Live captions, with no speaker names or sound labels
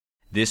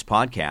This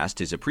podcast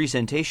is a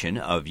presentation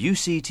of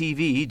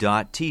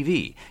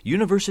UCTV.tv,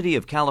 University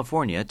of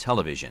California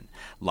Television.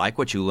 Like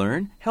what you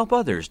learn? Help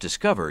others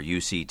discover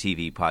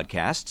UCTV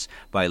podcasts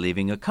by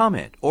leaving a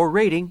comment or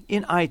rating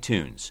in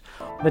iTunes.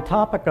 The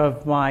topic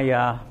of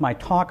my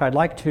talk, I'd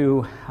like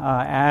to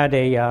add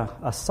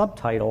a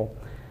subtitle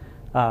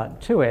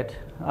to it,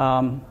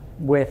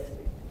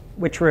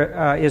 which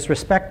is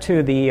respect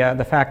to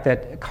the fact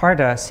that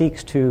CARTA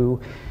seeks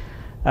to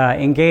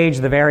engage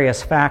the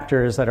various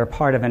factors that are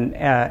part of an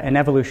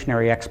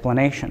evolutionary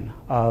explanation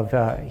of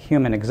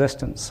human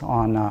existence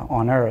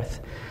on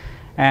Earth.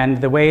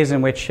 And the ways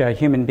in which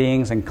human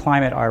beings and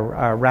climate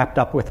are wrapped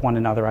up with one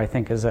another, I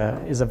think, is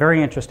a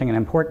very interesting and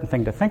important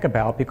thing to think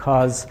about,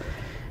 because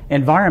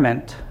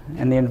environment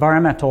and the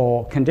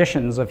environmental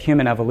conditions of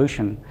human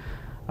evolution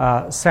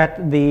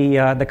set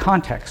the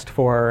context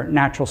for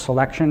natural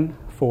selection,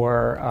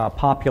 for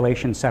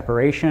population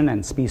separation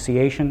and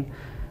speciation,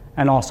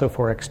 and also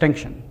for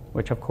extinction,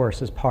 which of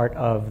course is part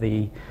of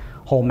the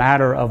whole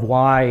matter of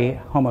why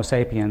Homo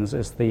sapiens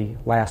is the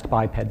last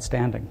biped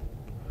standing.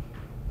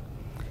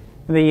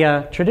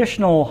 The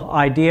traditional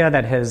idea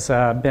that has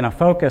been a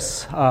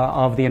focus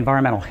of the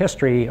environmental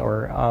history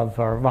or of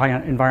our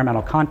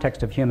environmental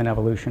context of human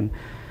evolution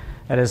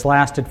that has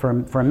lasted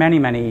for many,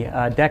 many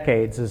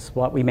decades is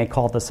what we may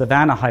call the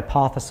savanna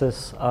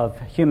hypothesis of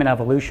human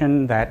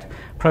evolution, that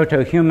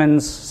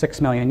proto-humans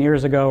 6 million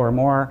years ago or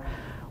more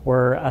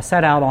were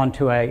set out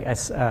onto a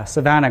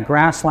savanna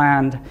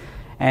grassland,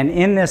 and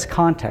in this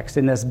context,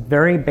 in this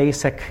very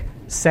basic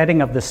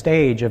setting of the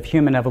stage of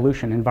human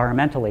evolution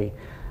environmentally,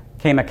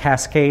 came a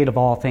cascade of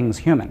all things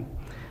human,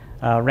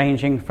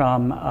 ranging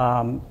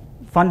from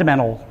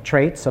fundamental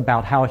traits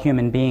about how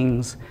human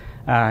beings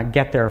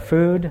get their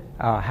food,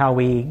 how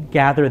we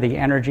gather the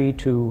energy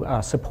to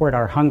support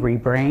our hungry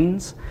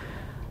brains,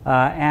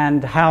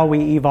 and how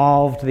we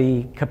evolved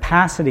the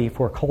capacity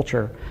for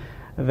culture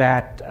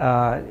that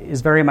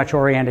is very much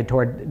oriented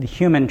toward the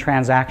human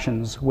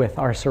transactions with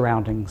our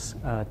surroundings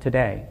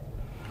today.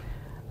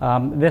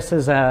 This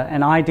is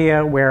an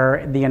idea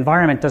where the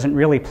environment doesn't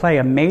really play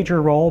a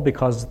major role,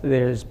 because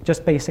there's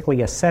just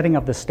basically a setting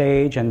of the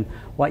stage, and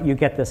what you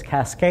get this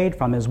cascade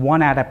from is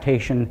one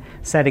adaptation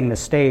setting the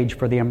stage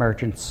for the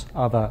emergence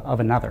of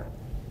another.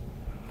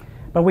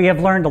 But we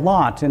have learned a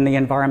lot in the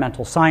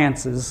environmental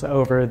sciences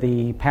over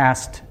the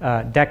past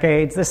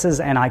decades. This is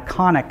an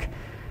iconic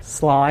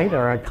slide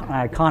or an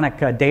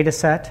iconic data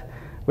set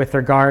with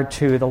regard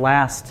to the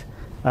last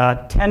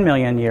 10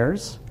 million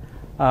years,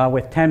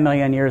 with 10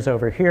 million years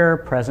over here,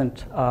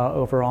 present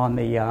over on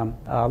the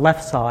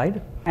left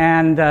side.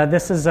 And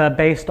this is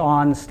based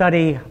on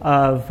study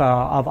of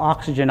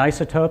oxygen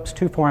isotopes,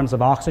 two forms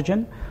of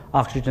oxygen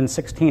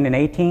 16 and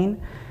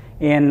 18,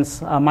 in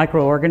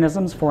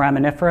microorganisms,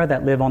 foraminifera,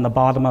 that live on the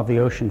bottom of the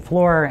ocean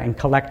floor and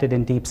collected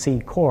in deep sea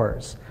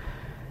cores.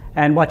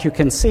 And what you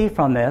can see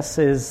from this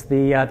is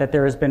that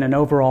there has been an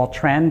overall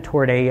trend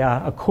toward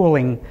a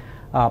cooling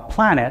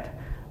planet,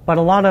 but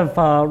a lot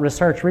of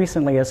research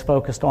recently has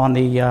focused on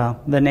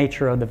the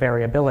nature of the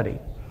variability.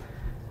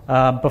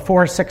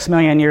 Before 6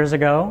 million years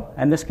ago,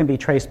 and this can be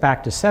traced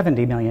back to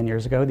 70 million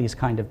years ago, these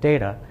kind of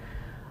data,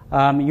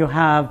 you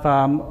have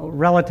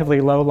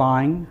relatively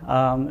low-lying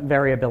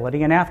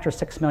variability, and after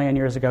 6 million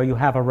years ago, you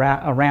have a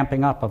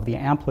ramping up of the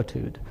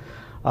amplitude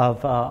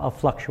of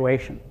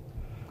fluctuation.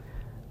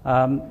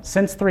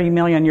 Since 3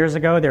 million years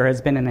ago, there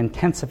has been an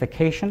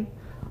intensification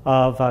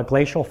of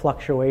glacial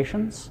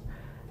fluctuations,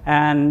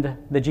 and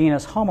the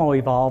genus Homo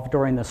evolved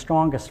during the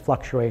strongest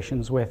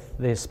fluctuations with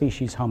the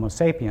species Homo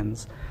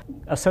sapiens,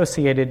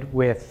 associated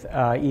with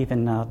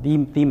even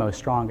the most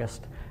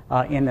strongest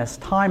in this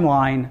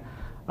timeline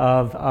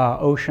of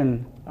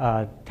ocean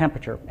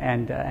temperature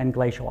and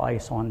glacial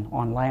ice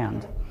on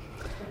land.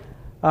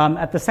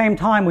 At the same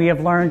time, we have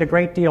learned a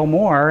great deal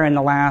more in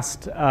the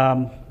last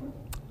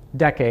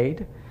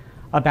decade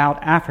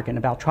about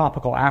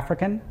tropical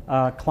African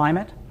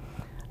climate.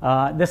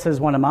 This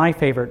is one of my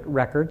favorite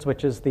records,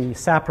 which is the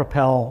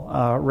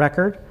sapropel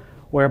record,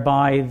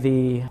 whereby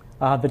the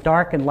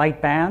dark and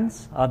light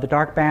bands, the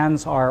dark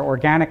bands are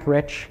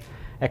organic-rich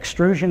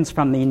extrusions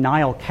from the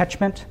Nile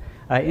catchment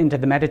into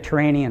the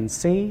Mediterranean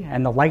Sea,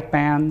 and the light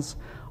bands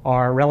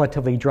are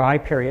relatively dry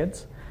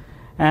periods.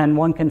 And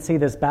one can see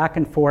this back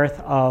and forth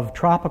of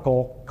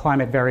tropical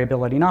climate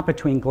variability, not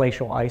between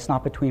glacial ice,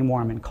 not between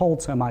warm and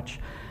cold so much,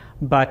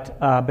 but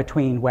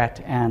between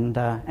wet and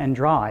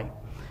dry.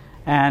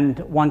 And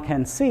one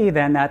can see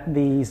then that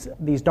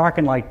these dark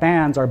and light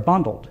bands are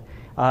bundled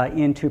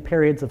into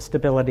periods of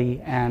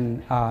stability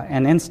and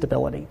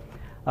instability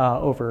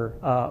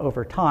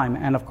over time.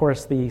 And of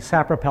course, the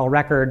sapropel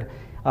record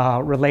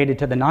related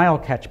to the Nile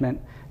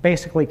catchment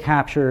basically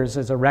captures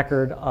as a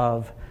record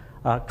of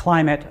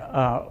climate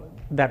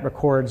that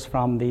records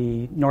from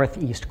the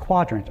northeast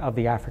quadrant of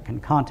the African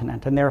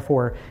continent, and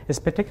therefore is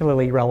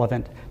particularly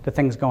relevant to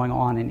things going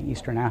on in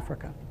Eastern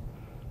Africa.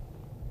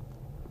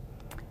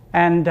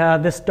 And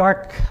this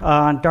dark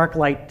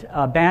light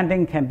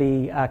banding can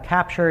be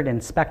captured in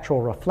spectral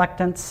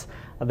reflectance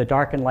the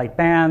dark and light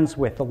bands,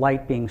 with the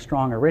light being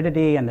strong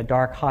aridity and the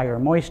dark higher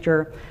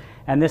moisture.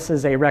 And this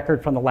is a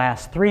record from the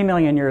last 3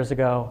 million years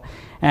ago,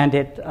 and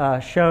it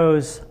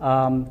shows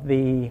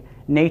the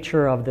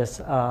nature of this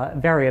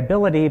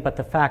variability, but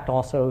the fact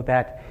also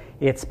that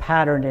it's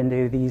patterned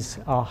into these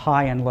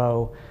high and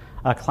low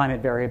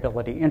climate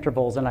variability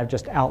intervals, and I've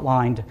just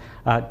outlined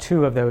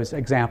 2 of those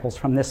examples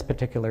from this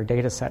particular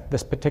data set,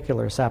 this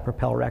particular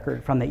sapropel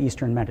record from the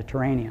Eastern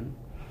Mediterranean.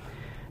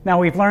 Now,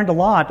 we've learned a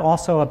lot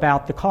also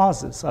about the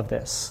causes of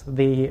this.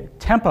 The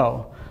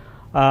tempo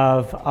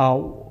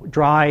of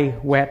dry,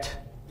 wet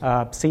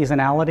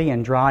seasonality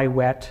and dry,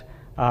 wet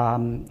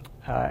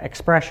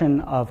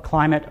expression of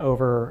climate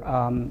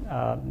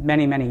over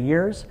many, many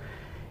years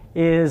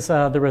is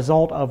the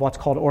result of what's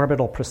called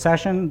orbital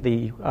precession,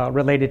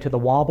 related to the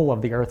wobble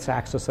of the Earth's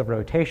axis of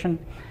rotation.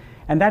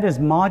 And that is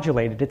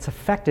modulated, it's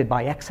affected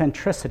by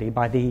eccentricity,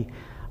 by the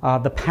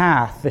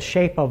path, the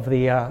shape of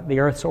the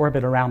Earth's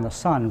orbit around the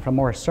sun, from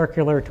more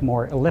circular to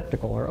more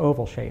elliptical or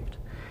oval-shaped.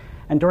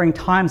 And during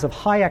times of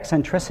high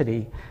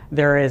eccentricity,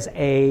 there is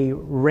a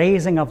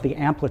raising of the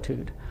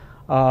amplitude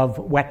of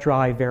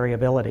wet-dry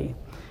variability.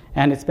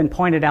 And it's been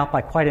pointed out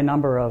by quite a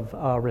number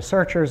of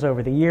researchers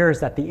over the years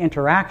that the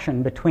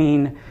interaction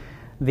between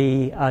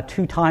the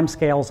 2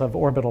 timescales of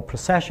orbital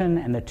precession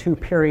and the 2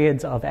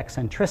 periods of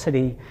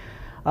eccentricity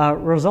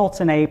results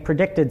in a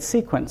predicted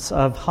sequence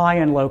of high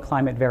and low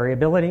climate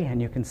variability,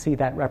 and you can see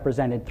that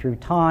represented through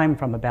time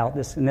from about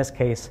this, in this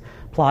case,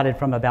 plotted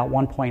from about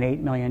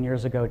 1.8 million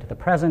years ago to the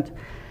present.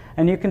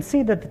 And you can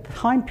see that the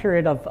time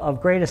period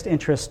of greatest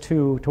interest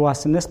to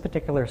us in this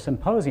particular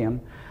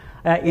symposium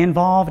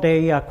involved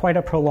quite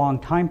a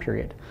prolonged time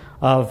period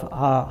of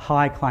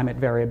high climate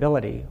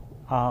variability.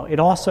 It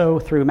also,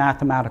 through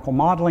mathematical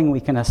modeling, we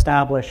can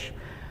establish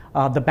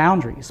the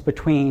boundaries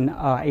between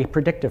a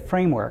predictive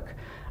framework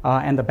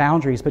and the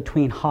boundaries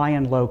between high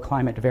and low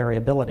climate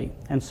variability.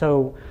 And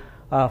so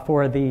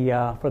for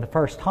the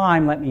first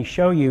time, let me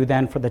show you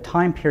then for the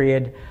time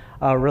period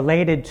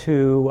related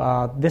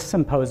to this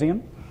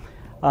symposium,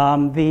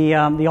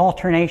 the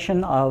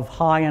alternation of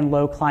high and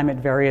low climate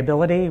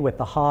variability, with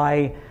the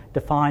high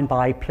defined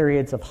by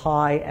periods of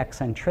high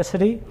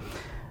eccentricity.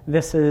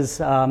 This is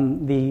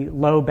the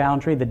low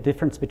boundary. The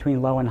difference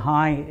between low and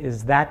high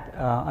is that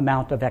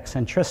amount of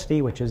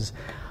eccentricity, which is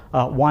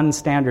 1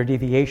 standard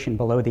deviation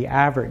below the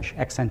average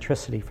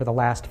eccentricity for the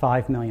last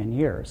 5 million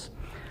years.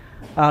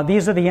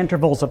 These are the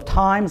intervals of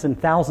times in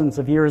thousands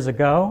of years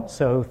ago,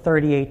 so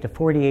 38 to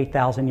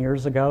 48,000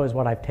 years ago is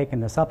what I've taken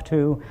this up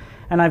to.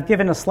 And I've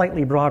given a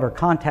slightly broader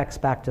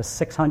context back to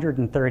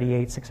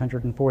 638,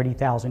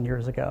 640,000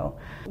 years ago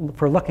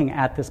for looking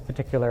at this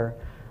particular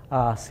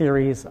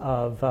series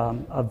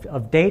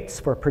of dates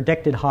for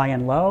predicted high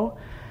and low.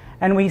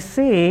 And we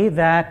see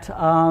that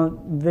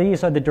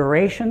these are the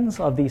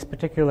durations of these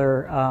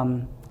particular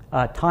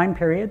time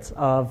periods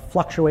of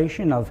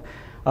fluctuation, of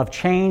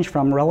change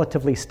from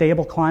relatively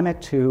stable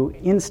climate to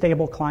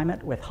unstable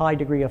climate with high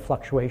degree of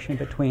fluctuation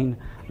between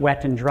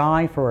wet and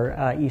dry for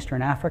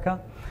Eastern Africa.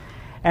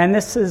 And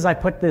this is, I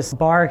put this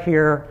bar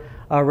here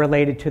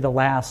related to the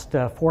last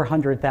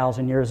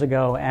 400,000 years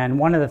ago, and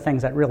one of the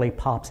things that really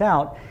pops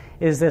out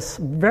is this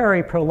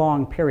very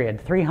prolonged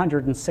period,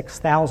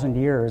 306,000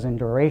 years in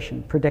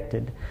duration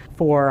predicted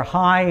for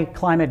high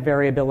climate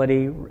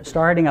variability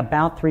starting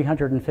about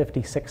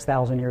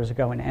 356,000 years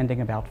ago and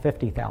ending about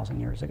 50,000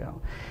 years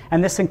ago.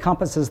 And this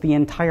encompasses the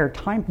entire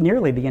time,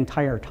 nearly the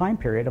entire time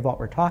period of what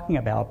we're talking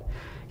about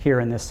here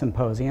in this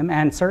symposium,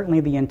 and certainly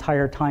the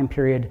entire time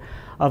period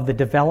of the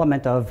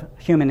development of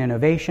human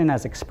innovation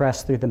as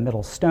expressed through the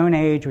Middle Stone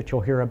Age, which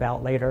you'll hear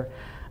about later,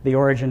 the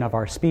origin of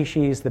our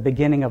species, the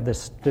beginning of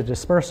the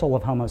dispersal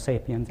of Homo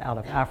sapiens out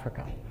of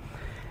Africa.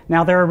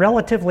 Now, there are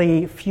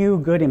relatively few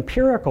good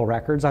empirical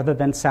records other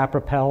than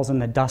sapropels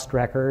and the dust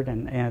record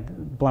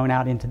and blown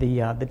out into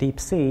the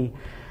deep sea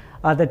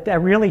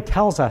that really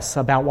tells us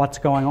about what's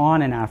going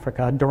on in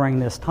Africa during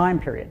this time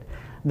period.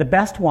 The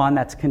best one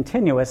that's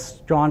continuous,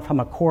 drawn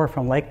from a core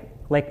from Lake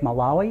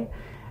Malawi,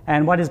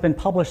 and what has been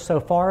published so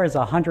far is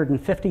a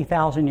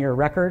 150,000-year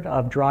record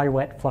of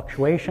dry-wet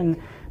fluctuation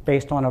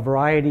based on a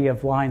variety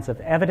of lines of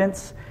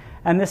evidence,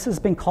 and this has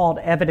been called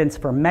evidence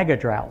for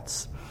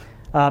megadroughts.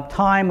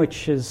 Time,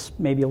 which is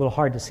maybe a little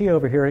hard to see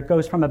over here, it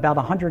goes from about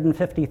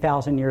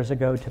 150,000 years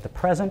ago to the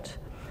present,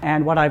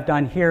 and what I've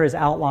done here is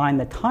outline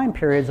the time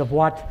periods of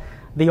what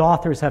the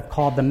authors have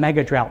called the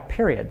megadrought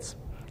periods.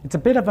 It's a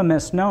bit of a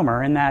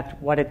misnomer in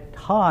that what it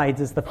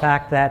hides is the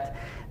fact that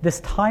this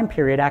time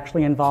period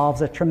actually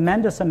involves a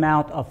tremendous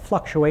amount of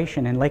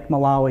fluctuation in Lake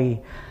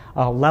Malawi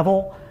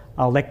level.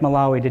 Lake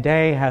Malawi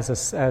today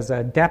has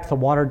a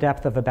water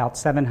depth of about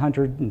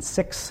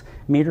 706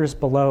 meters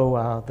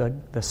below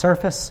the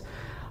surface.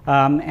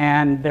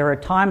 And there are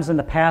times in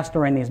the past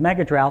during these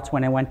megadroughts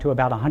when it went to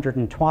about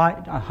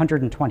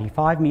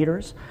 125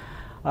 meters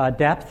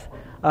depth.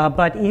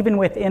 But even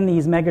within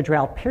these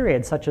megadrought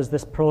periods, such as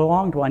this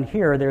prolonged one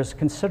here, there's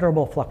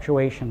considerable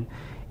fluctuation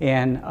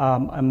in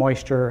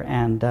moisture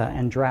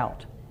and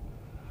drought.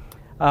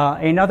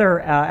 Another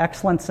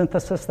excellent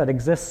synthesis that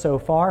exists so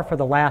far for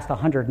the last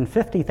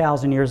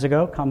 150,000 years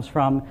ago comes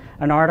from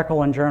an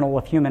article in Journal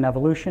of Human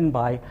Evolution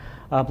by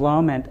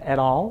Blom et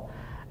al.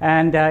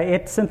 And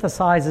it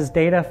synthesizes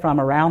data from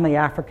around the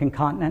African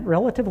continent,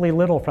 relatively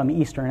little from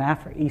Eastern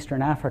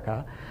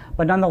Africa,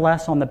 but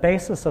nonetheless, on the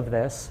basis of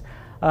this,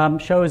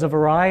 shows a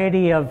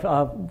variety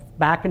of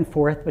back and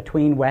forth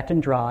between wet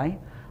and dry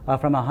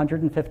from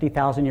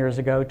 150,000 years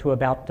ago to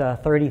about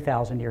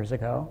 30,000 years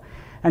ago.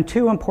 And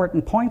two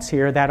important points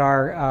here that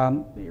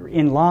are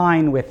in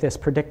line with this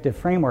predictive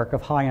framework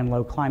of high and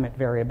low climate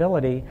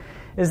variability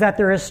is that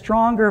there is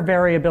stronger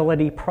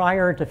variability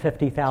prior to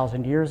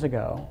 50,000 years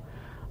ago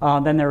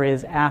than there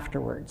is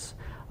afterwards.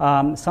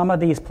 Some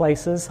of these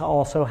places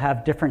also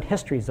have different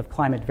histories of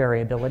climate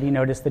variability.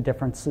 Notice the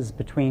differences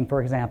between,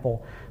 for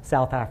example,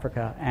 South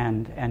Africa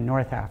and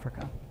North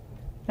Africa.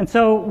 And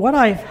so what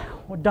I've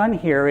done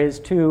here is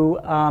to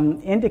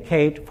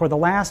indicate for the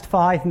last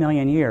 5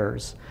 million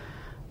years,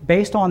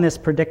 based on this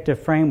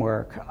predictive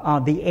framework,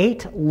 the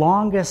 8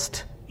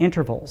 longest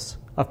intervals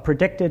of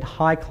predicted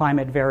high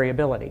climate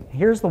variability.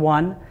 Here's the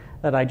one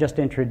that I just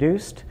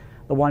introduced,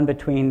 the one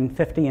between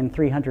 50 and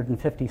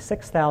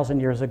 356,000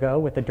 years ago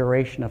with a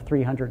duration of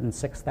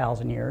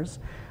 306,000 years.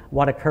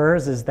 What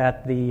occurs is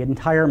that the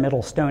entire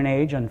Middle Stone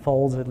Age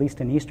unfolds, at least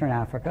in Eastern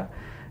Africa.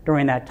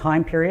 During that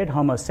time period,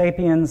 Homo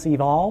sapiens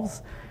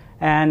evolves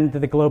and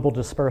the global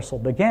dispersal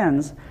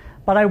begins.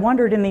 But I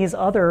wondered in these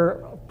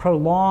other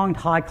prolonged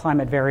high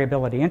climate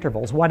variability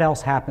intervals, what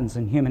else happens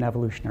in human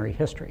evolutionary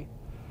history?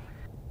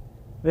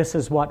 This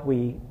is what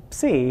we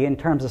see in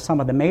terms of some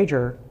of the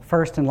major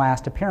first and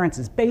last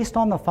appearances based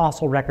on the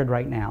fossil record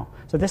right now.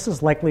 So this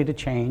is likely to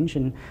change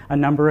in a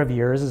number of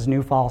years as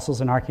new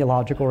fossils and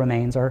archaeological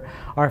remains are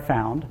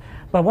found.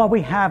 But what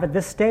we have at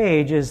this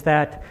stage is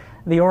that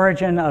the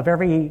origin of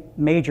every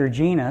major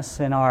genus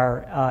in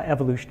our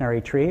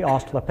evolutionary tree,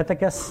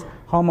 Australopithecus,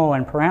 Homo,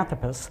 and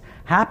Paranthropus,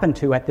 happen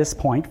to, at this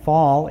point,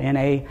 fall in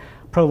a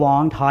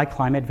prolonged high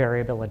climate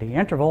variability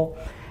interval,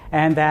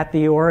 and that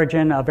the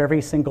origin of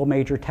every single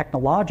major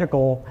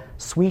technological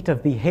suite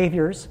of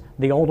behaviors,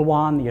 the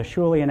Oldowan, the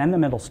Acheulean, and the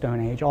Middle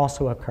Stone Age,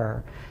 also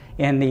occur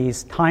in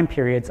these time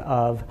periods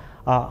of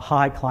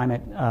high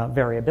climate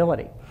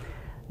variability.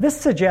 This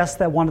suggests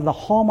that one of the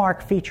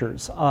hallmark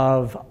features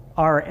of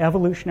our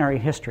evolutionary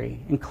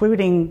history,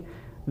 including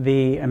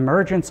the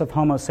emergence of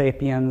Homo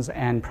sapiens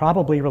and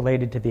probably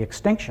related to the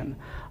extinction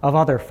of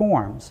other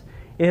forms,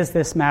 is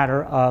this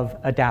matter of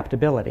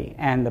adaptability.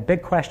 And the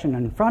big question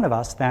in front of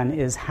us then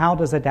is, how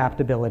does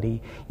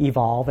adaptability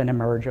evolve and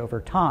emerge over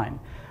time?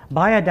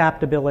 By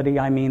adaptability,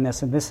 I mean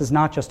this, and this is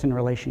not just in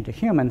relation to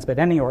humans, but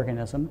any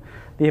organism,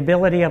 the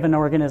ability of an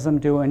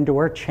organism to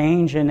endure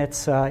change in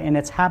its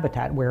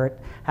habitat, where it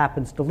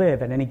happens to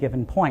live at any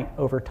given point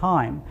over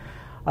time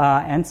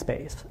and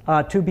space,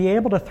 to be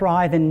able to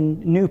thrive in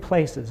new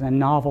places and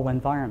novel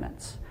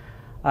environments,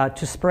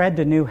 to spread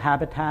to new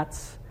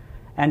habitats,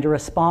 and to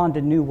respond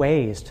in new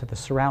ways to the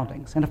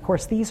surroundings. And of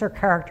course, these are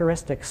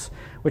characteristics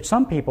which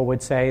some people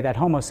would say that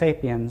Homo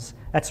sapiens,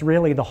 that's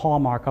really the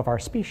hallmark of our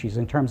species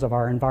in terms of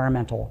our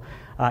environmental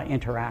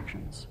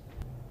interactions.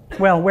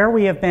 Well, where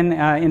we have been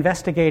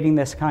investigating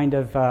this kind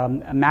of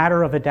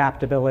matter of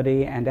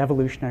adaptability and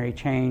evolutionary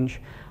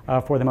change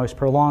for the most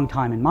prolonged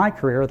time in my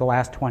career, the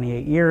last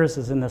 28 years,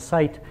 is in the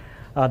site,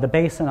 the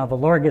basin of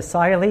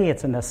Alorges-Saile.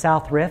 It's in the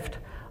South Rift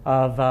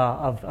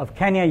of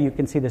Kenya. You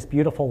can see this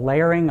beautiful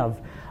layering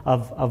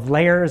of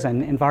layers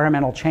and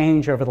environmental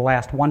change over the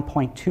last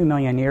 1.2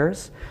 million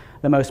years.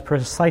 The most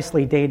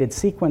precisely dated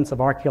sequence of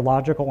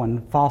archaeological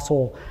and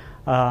fossil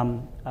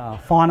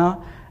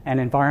fauna and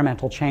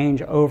environmental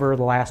change over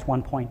the last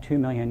 1.2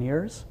 million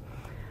years.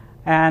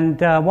 And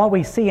what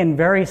we see in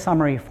very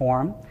summary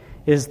form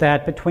is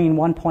that between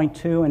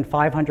 1.2 and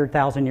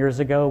 500,000 years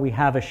ago, we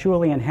have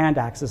Acheulean hand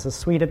axes, a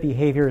suite of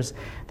behaviors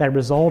that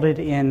resulted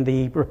in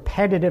the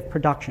repetitive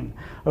production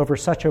over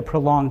such a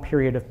prolonged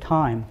period of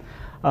time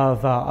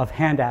of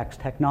hand axe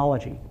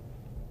technology.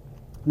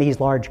 These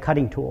large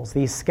cutting tools,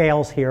 these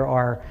scales here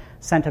are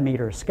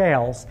centimeter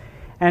scales.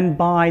 And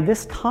by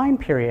this time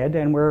period,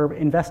 and we're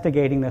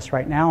investigating this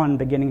right now and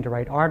beginning to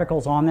write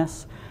articles on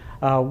this,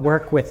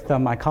 work with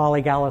my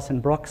colleague Alison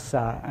Brooks,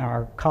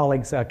 our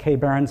colleagues Kay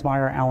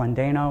Berensmeyer, Alan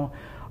Dano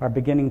are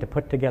beginning to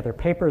put together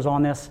papers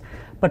on this.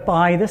 But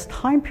by this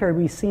time period,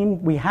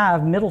 we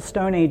have Middle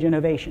Stone Age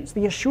innovations.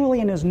 The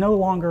Acheulean is no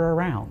longer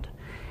around,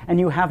 and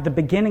you have the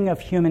beginning of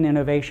human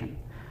innovation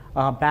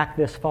back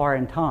this far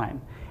in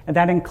time. And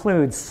that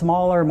includes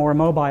smaller, more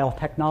mobile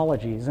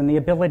technologies and the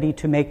ability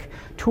to make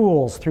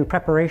tools through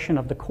preparation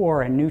of the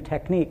core and new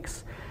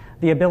techniques,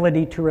 the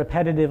ability to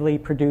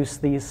repetitively produce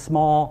these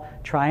small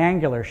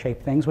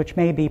triangular-shaped things, which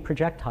may be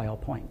projectile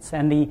points,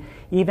 and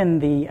even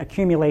the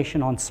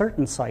accumulation on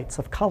certain sites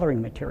of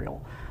coloring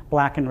material,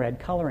 black and red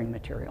coloring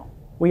material.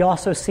 We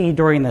also see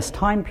during this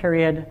time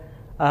period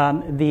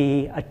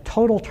a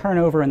total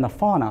turnover in the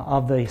fauna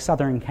of the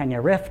southern Kenya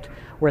Rift,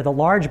 where the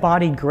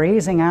large-bodied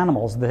grazing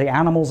animals, the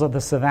animals of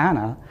the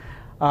savanna,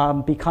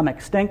 become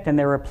extinct, and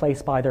they're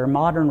replaced by their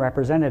modern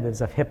representatives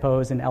of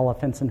hippos and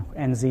elephants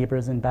and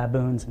zebras and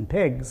baboons and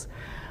pigs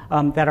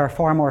that are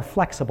far more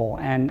flexible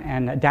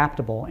and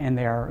adaptable in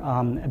their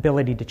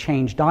ability to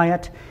change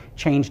diet,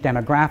 change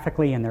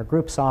demographically in their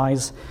group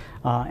size,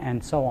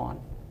 and so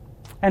on.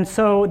 And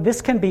so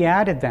this can be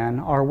added then,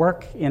 our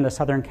work in the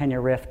Southern Kenya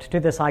Rift, to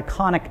this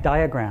iconic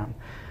diagram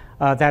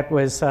that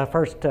was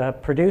first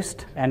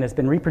produced and has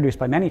been reproduced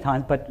by many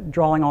times, but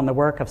drawing on the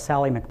work of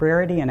Sally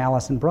McBrearty and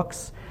Alison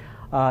Brooks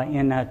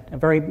in a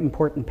very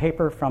important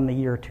paper from the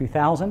year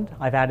 2000.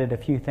 I've added a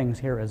few things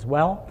here as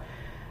well.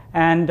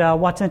 And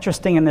what's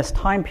interesting in this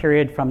time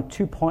period from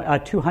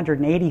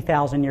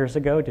 280,000 years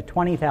ago to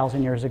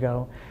 20,000 years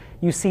ago,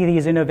 you see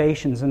these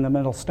innovations in the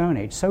Middle Stone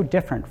Age, so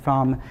different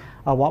from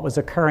what was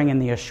occurring in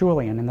the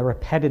Acheulean and the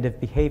repetitive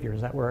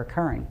behaviors that were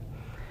occurring.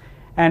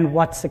 And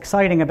what's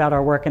exciting about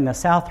our work in the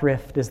South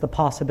Rift is the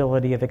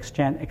possibility of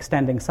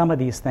extending some of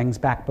these things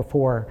back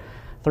before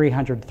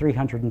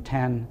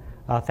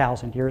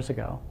 310,000 years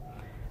ago.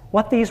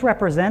 What these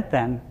represent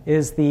then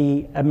is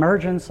the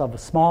emergence of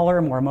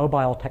smaller, more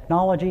mobile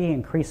technology,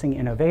 increasing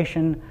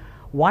innovation,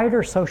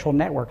 wider social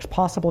networks,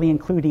 possibly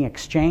including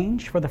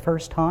exchange for the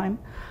first time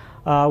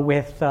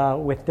with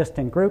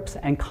distant groups,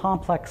 and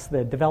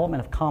the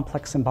development of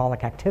complex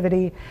symbolic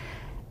activity.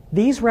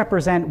 These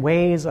represent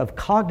ways of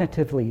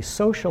cognitively,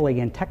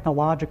 socially, and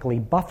technologically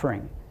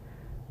buffering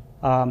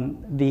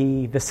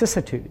the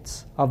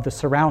vicissitudes of the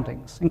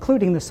surroundings,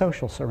 including the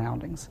social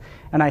surroundings.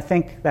 And I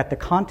think that the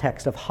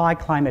context of high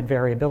climate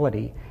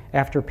variability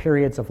after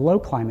periods of low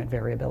climate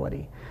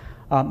variability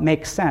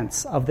makes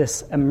sense of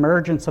this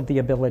emergence of the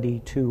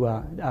ability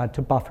to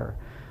buffer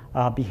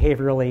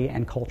behaviorally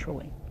and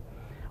culturally.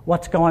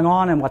 What's going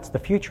on and what's the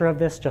future of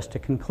this, just to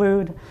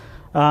conclude?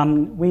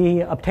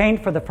 We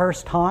obtained for the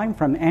first time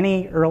from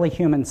any early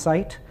human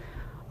site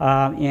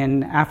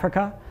in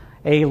Africa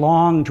a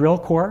long drill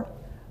core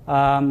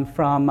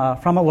from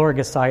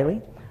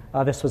Alorgesailie.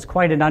 This was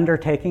quite an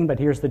undertaking, but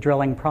here's the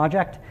drilling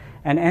project.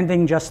 And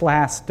ending just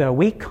last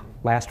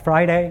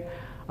Friday,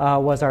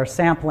 was our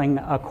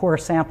core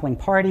sampling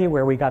party,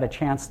 where we got a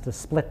chance to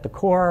split the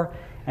core.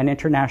 An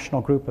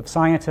international group of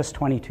scientists,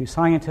 22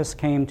 scientists,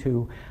 came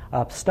to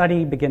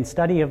begin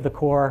study of the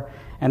core,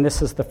 and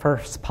this is the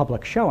first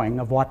public showing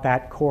of what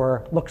that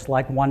core looks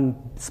like, one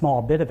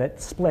small bit of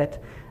it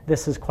split.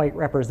 This is quite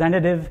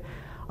representative.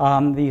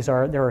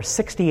 There are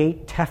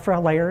 68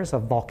 tephra layers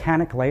of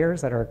volcanic layers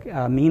that are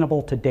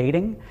amenable to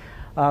dating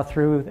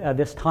through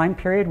this time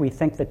period. We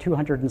think that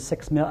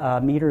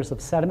 216 meters of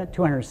sediment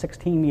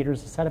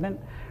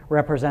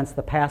represents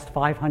the past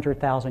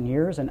 500,000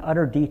 years in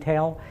utter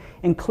detail,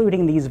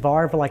 including these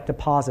varve-like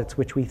deposits,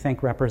 which we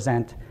think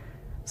represent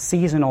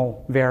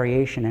seasonal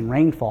variation in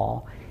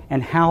rainfall,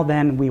 and how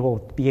then we will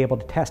be able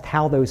to test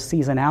how those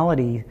changes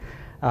in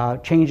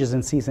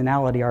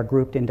seasonality are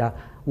grouped into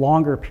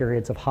longer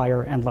periods of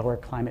higher and lower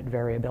climate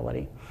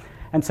variability.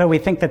 And so we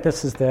think that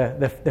this is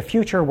the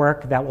future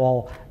work that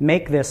will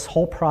make this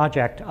whole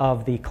project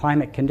of the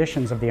climate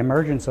conditions of the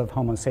emergence of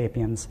Homo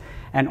sapiens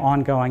an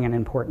ongoing and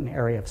important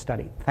area of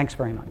study. Thanks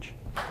very much.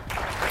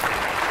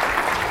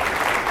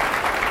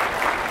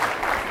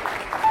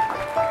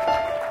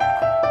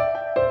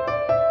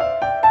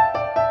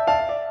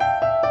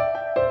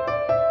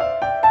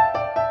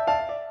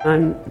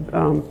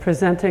 I'm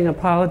presenting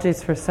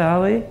apologies for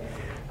Sally,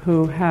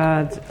 who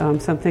had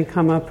something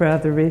come up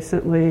rather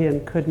recently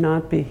and could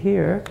not be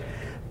here,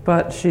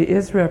 but she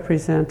is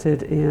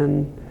represented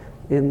in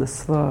the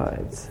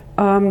slides.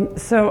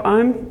 So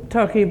I'm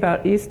talking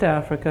about East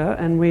Africa,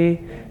 and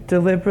we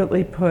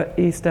deliberately put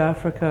East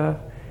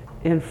Africa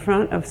in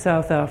front of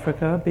South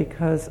Africa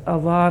because a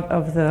lot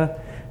of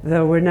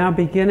though we're now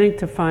beginning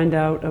to find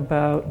out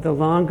about the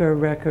longer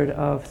record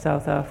of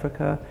South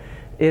Africa,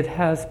 it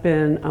has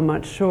been a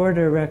much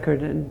shorter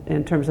record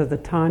in terms of the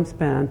time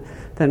span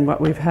than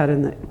what we've had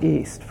in the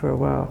East for a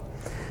while.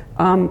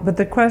 But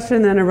the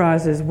question then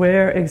arises,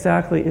 where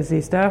exactly is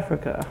East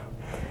Africa?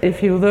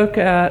 If you look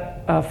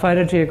at a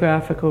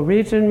phytogeographical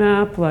region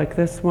map like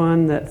this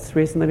one that's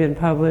recently been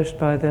published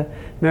by the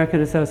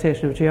American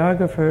Association of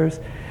Geographers,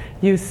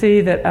 you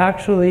see that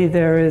actually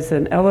there is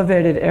an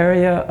elevated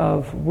area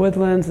of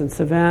woodlands and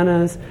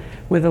savannas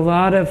with a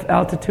lot of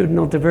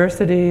altitudinal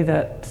diversity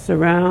that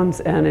surrounds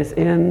and is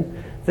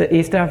in the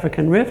East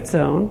African Rift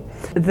Zone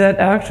that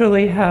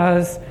actually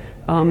has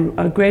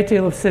a great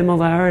deal of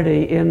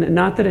similarity in,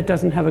 not that it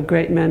doesn't have a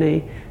great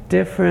many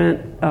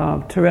different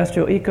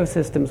terrestrial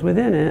ecosystems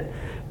within it,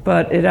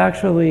 but it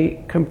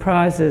actually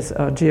comprises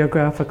a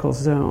geographical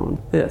zone,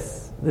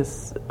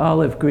 this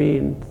olive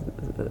green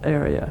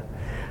area.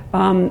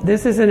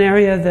 This is an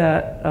area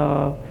that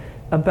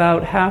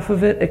about half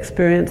of it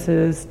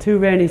experiences 2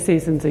 rainy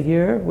seasons a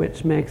year,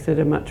 which makes it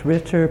a much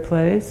richer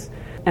place.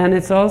 And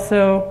it's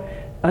also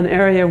an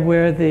area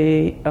where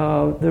the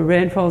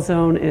rainfall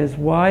zone is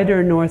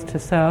wider north to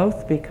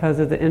south because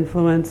of the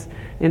influence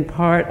in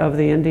part of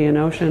the Indian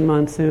Ocean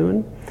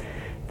monsoon.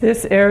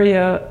 This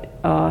area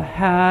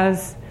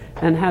has,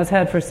 and has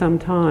had for some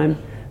time,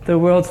 the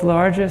world's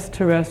largest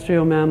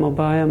terrestrial mammal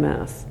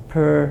biomass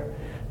per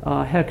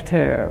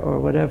hectare or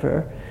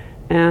whatever.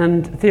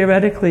 And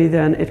theoretically,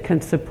 then, it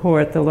can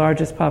support the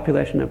largest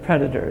population of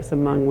predators,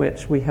 among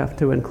which we have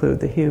to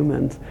include the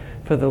humans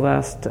for the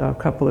last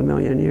couple of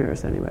million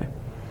years, anyway.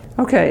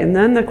 Okay, and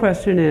then the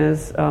question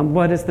is,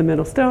 what is the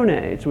Middle Stone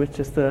Age, which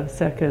is the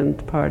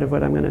second part of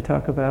what I'm going to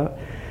talk about.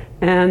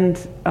 And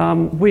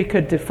we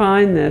could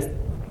define this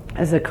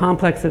as a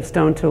complex of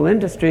stone tool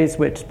industries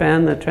which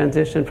span the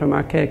transition from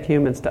archaic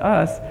humans to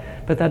us,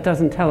 but that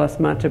doesn't tell us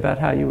much about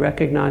how you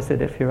recognize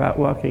it if you're out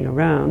walking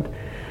around.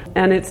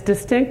 And it's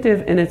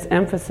distinctive in its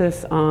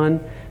emphasis on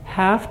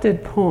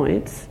hafted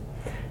points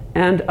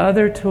and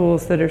other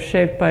tools that are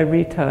shaped by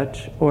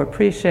retouch or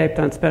pre-shaped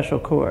on special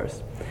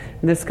cores.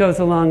 And this goes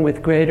along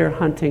with greater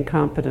hunting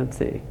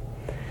competency.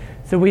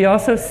 So we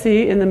also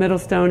see in the Middle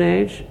Stone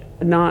Age,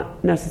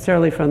 not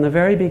necessarily from the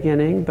very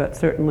beginning, but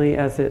certainly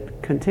as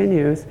it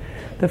continues,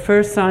 the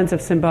first signs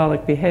of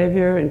symbolic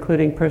behavior,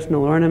 including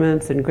personal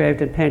ornaments,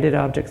 engraved and painted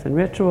objects and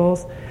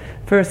rituals,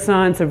 first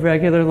signs of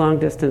regular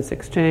long-distance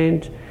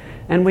exchange,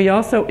 and we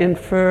also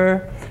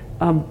infer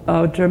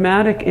a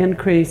dramatic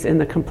increase in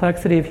the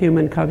complexity of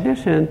human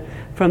cognition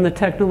from the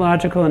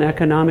technological and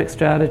economic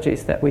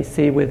strategies that we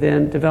see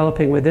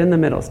developing within the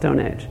Middle Stone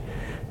Age.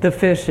 The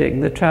fishing,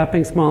 the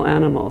trapping small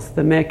animals,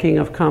 the making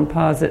of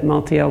composite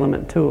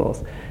multi-element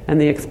tools, and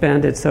the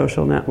expanded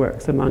social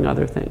networks, among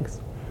other things.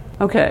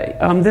 Okay,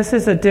 this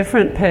is a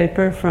different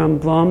paper from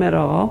Blom et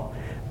al.,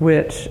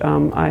 which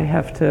I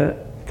have to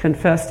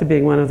confess to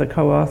being one of the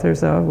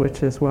co-authors of,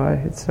 which is why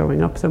it's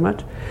showing up so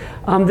much.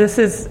 This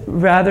is,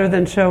 rather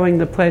than showing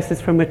the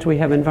places from which we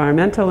have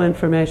environmental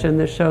information,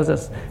 this shows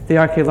us the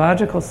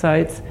archaeological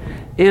sites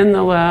in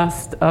the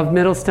last of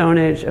Middle Stone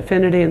Age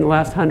affinity in the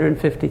last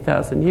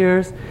 150,000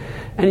 years.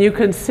 And you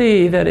can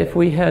see that if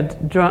we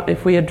had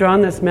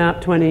drawn this map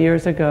 20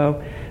 years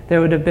ago,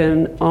 there would have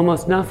been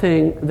almost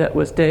nothing that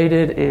was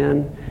dated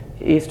in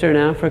Eastern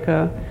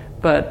Africa,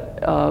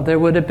 but there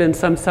would have been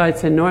some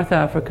sites in North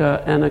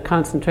Africa and a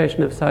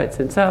concentration of sites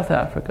in South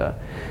Africa.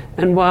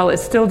 And while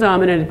it's still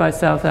dominated by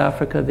South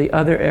Africa, the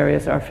other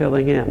areas are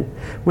filling in.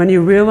 When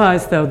you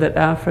realize, though, that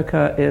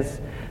Africa is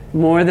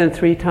more than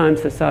 3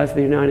 times the size of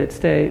the United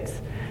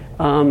States,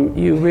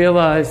 you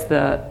realize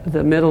that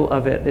the middle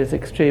of it is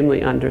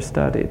extremely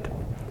understudied.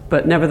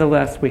 But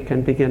nevertheless, we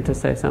can begin to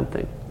say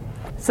something.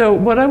 So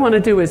what I want to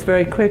do is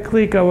very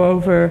quickly go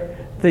over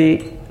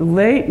the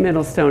late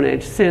Middle Stone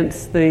Age,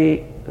 since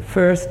the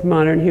first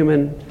modern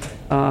human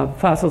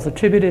fossils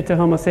attributed to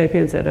Homo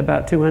sapiens at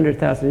about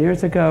 200,000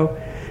 years ago,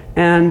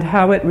 and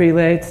how it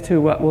relates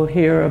to what we'll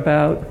hear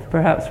about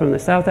perhaps from the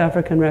South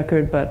African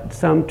record, but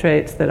some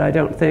traits that I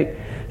don't think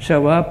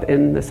show up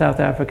in the South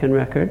African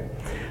record.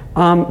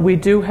 We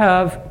do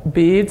have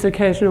beads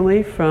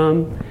occasionally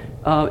from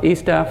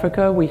East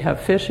Africa. We have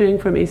fishing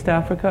from East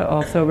Africa,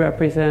 also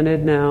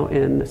represented now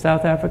in the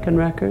South African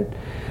record.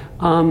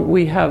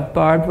 We have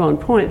barbed bone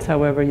points,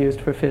 however, used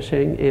for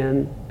fishing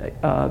in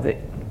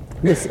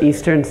this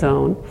eastern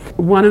zone.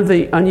 One of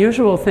the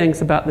unusual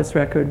things about this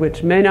record,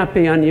 which may not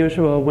be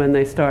unusual when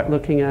they start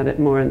looking at it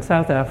more in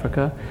South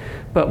Africa,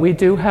 but we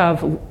do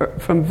have,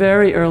 from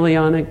very early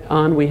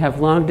on, we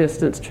have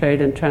long-distance trade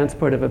and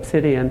transport of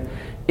obsidian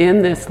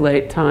in this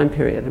late time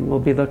period, and we'll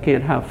be looking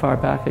at how far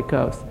back it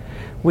goes.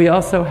 We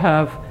also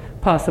have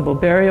possible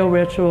burial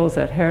rituals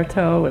at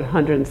Herto at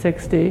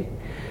 160.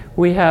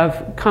 We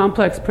have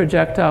complex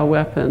projectile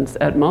weapons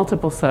at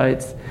multiple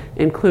sites,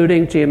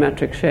 including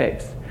geometric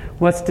shapes.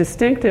 What's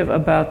distinctive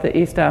about the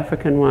East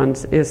African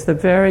ones is the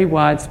very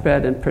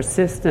widespread and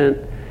persistent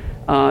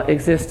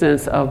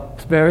existence of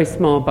very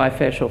small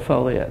bifacial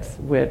foliates,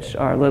 which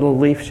are little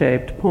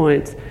leaf-shaped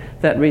points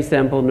that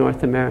resemble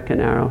North American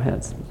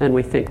arrowheads. And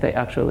we think they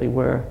actually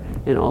were,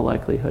 in all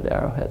likelihood,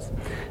 arrowheads.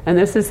 And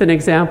this is an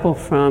example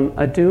from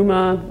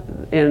Aduma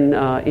in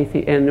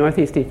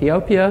northeast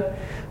Ethiopia,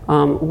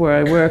 where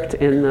I worked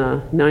in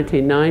the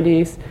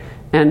 1990s.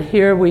 And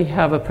here we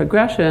have a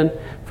progression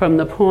from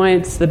the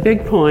points, the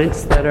big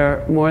points that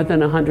are more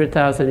than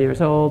 100,000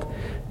 years old,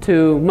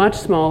 to much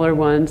smaller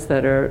ones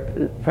that are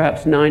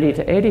perhaps 90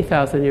 to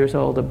 80,000 years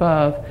old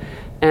above.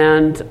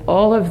 And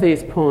all of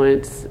these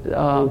points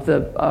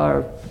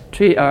are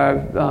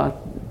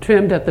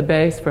trimmed at the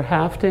base for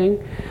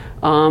hafting.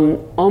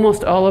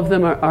 Almost all of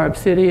them are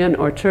obsidian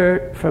or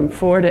chert from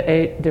 4 to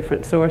 8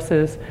 different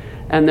sources,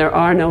 and there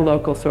are no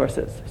local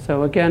sources.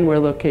 So again, we're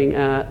looking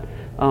at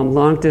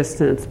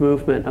long-distance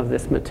movement of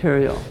this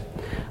material.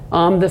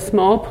 The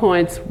small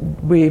points,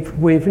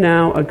 we've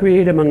now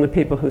agreed among the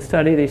people who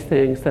study these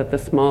things that the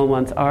small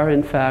ones are,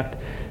 in fact,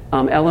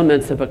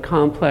 elements of a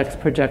complex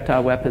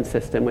projectile weapon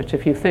system, which,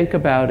 if you think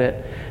about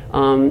it,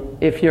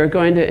 if you're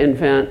going to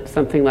invent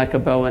something like a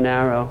bow and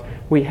arrow,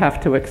 we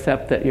have to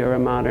accept that you're a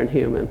modern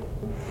human.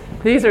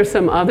 These are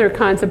some other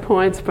kinds of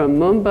points from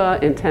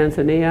Mumba in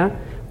Tanzania,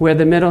 where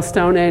the Middle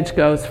Stone Age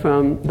goes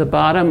from the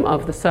bottom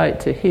of the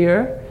site to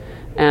here,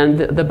 and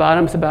the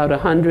bottom's about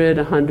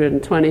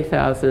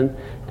 120,000,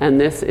 and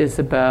this is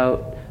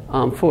about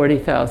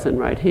 40,000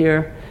 right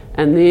here.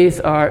 And these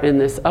are in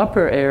this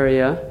upper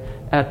area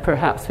at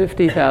perhaps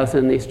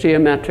 50,000, these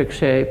geometric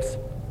shapes.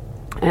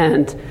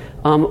 And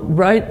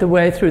right the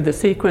way through the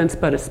sequence,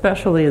 but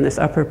especially in this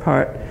upper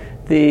part,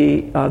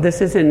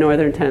 this is in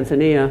northern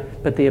Tanzania,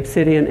 but the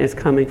obsidian is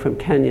coming from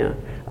Kenya,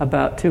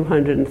 about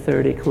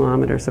 230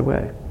 kilometers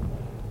away.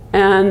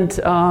 And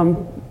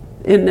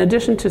in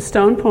addition to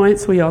stone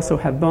points, we also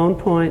have bone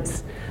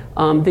points.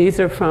 These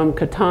are from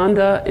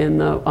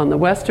Katanda on the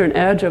western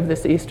edge of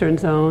this eastern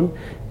zone,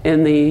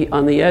 on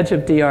the edge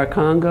of DR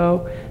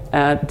Congo,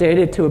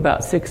 dated to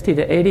about 60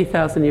 to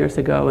 80,000 years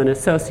ago and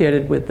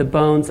associated with the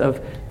bones of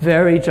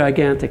very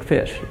gigantic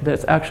fish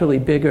that's actually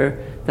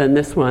bigger than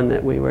this one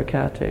that we were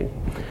catching.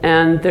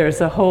 And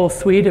there's a whole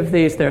suite of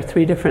these. There are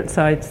 3 different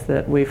sites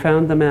that we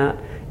found them at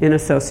in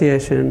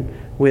association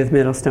with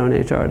Middle Stone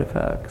Age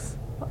artifacts.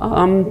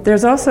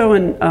 There's also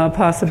a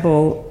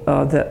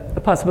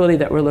possibility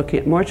that we're looking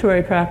at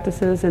mortuary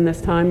practices in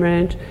this time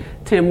range.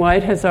 Tim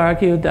White has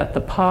argued that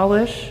the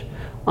polish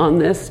on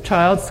this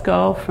child's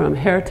skull from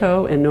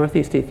Herto in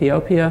northeast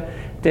Ethiopia,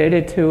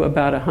 dated to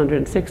about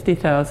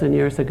 160,000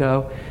 years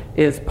ago,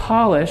 is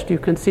polished. You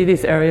can see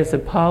these areas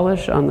of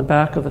polish on the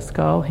back of the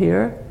skull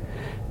here,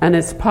 and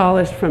it's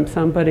polished from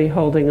somebody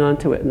holding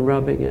onto it and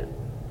rubbing it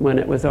when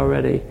it was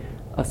already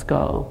a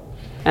skull.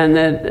 And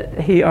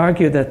then he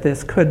argued that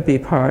this could be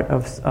part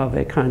of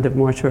a kind of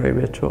mortuary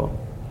ritual.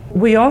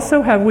 We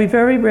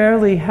very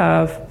rarely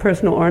have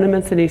personal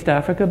ornaments in East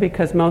Africa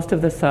because most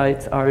of the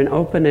sites are in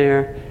open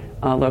air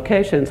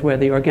locations where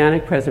the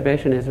organic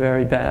preservation is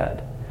very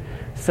bad.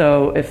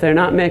 So if they're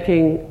not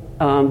making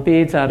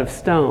beads out of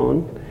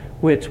stone,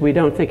 which we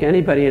don't think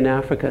anybody in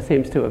Africa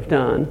seems to have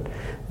done,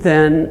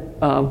 then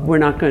we're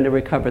not going to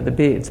recover the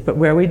beads. But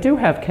where we do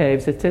have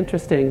caves, it's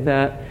interesting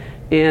that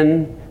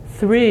in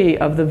 3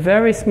 of the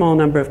very small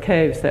number of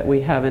caves that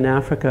we have in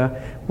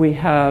Africa, we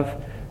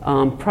have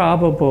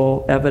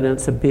probable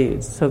evidence of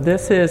beads. So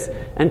this is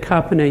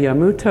Nkapune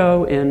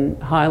Yamuto in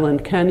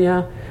Highland,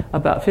 Kenya,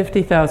 about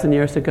 50,000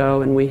 years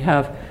ago, and we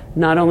have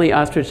not only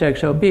ostrich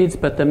eggshell beads,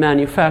 but the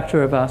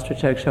manufacture of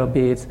ostrich eggshell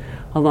beads,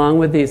 along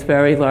with these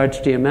very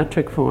large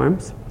geometric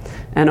forms.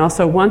 And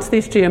also, once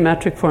these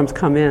geometric forms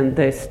come in,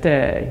 they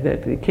stay.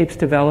 It keeps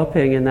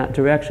developing in that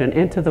direction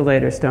into the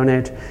later Stone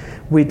Age.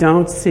 We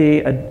don't see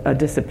a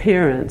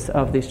disappearance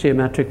of these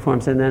geometric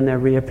forms and then their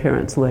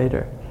reappearance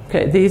later.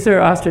 Okay, these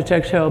are ostrich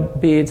eggshell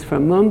beads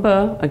from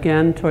Mumba,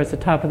 again towards the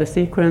top of the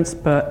sequence,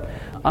 but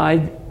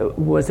I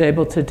was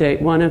able to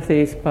date one of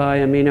these by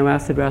amino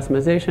acid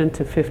racemization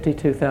to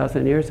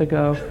 52,000 years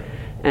ago,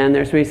 and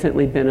there's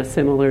recently been a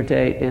similar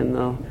date in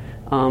the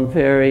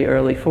very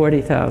early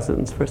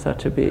 40,000s for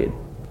such a bead.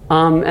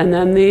 And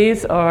then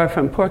these are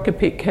from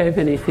Porcupine Cave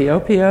in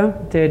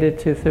Ethiopia, dated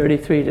to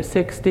 33 to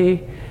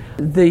 60.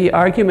 The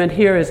argument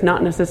here is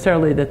not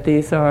necessarily that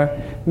these are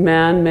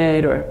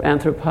man-made or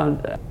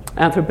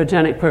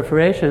anthropogenic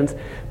perforations,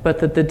 but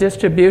that the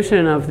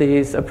distribution of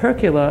these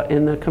opercula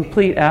in the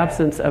complete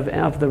absence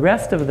of the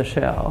rest of the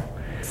shell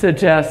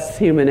suggests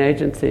human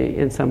agency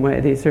in some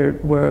way. These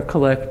were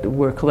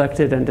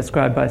collected and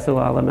described by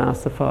Zalala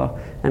Masafa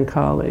and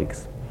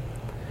colleagues.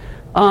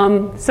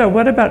 So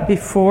what about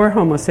before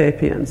Homo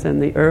sapiens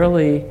and the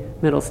early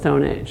Middle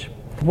Stone Age?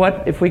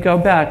 What if we go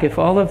back, if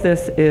all of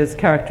this is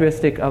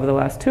characteristic of the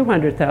last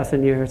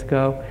 200,000 years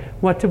ago,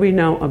 what do we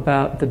know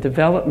about the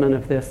development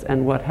of this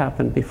and what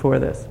happened before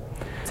this?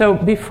 So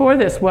before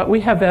this, what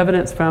we have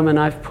evidence from, and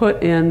I've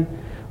put in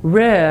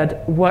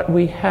red what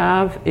we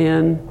have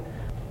in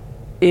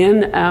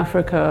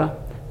Africa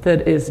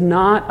that is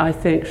not, I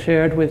think,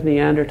 shared with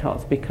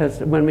Neanderthals, because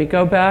when we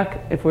go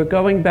back, if we're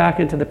going back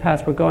into the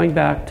past, we're going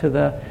back to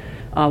the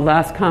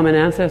last common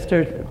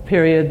ancestor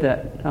period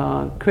that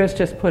Chris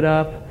just put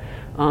up,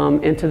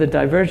 into the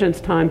divergence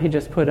time he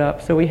just put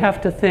up. So we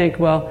have to think,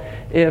 well,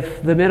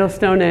 if the Middle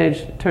Stone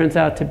Age turns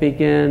out to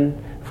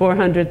begin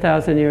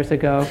 400,000 years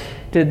ago,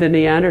 did the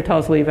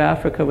Neanderthals leave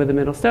Africa with the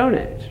Middle Stone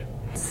Age?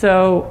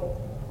 So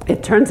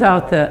it turns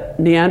out that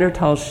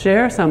Neanderthals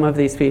share some of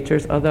these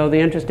features, although the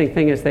interesting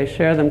thing is they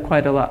share them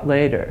quite a lot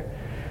later.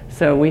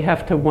 So we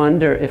have to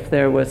wonder if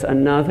there was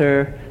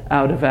another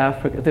out of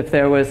Africa, if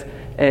there was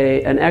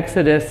an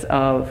exodus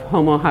of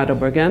Homo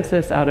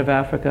heidelbergensis out of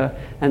Africa,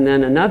 and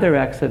then another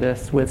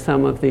exodus with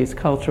some of these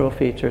cultural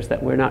features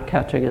that we're not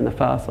catching in the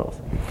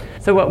fossils.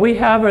 So what we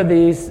have are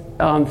these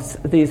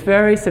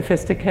very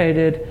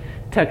sophisticated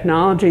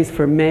technologies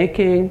for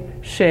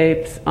making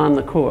shapes on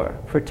the core,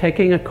 for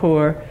taking a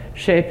core,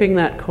 shaping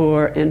that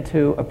core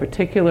into a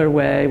particular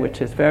way,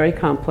 which is very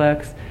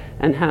complex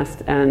and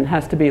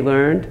has to be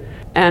learned.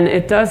 And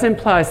it does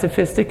imply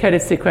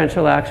sophisticated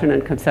sequential action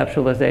and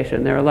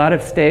conceptualization. There are a lot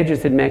of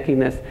stages in making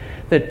this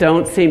that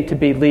don't seem to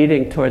be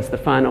leading towards the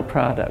final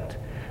product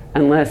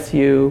unless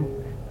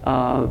you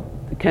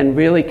can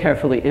really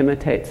carefully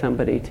imitate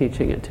somebody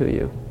teaching it to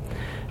you.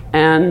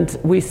 And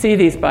we see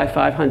these by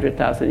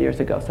 500,000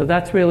 years ago. So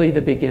that's really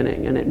the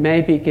beginning. And it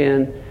may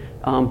begin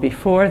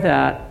before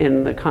that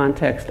in the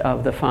context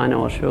of the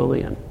final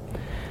Acheulean.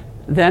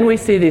 Then we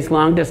see these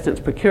long-distance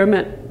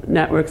procurement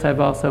networks I've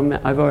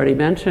already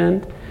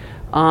mentioned.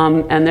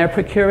 And they're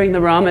procuring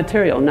the raw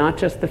material, not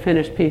just the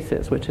finished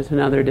pieces, which is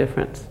another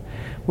difference.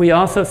 We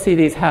also see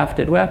these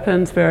hafted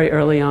weapons very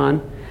early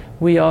on.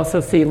 We also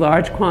see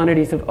large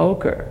quantities of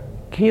ochre,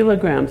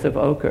 kilograms of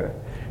ochre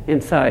in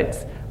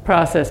sites,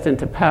 processed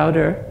into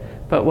powder.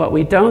 But what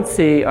we don't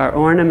see are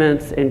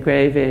ornaments,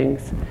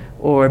 engravings,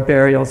 or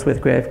burials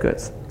with grave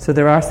goods. So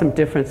there are some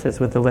differences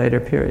with the later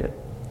period.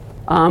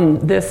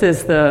 This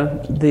is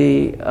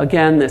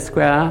again, this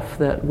graph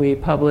that we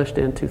published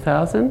in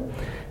 2000.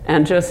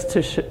 And just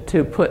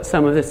to put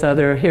some of this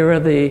other, here are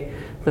the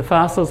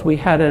fossils. We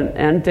had an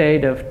end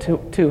date of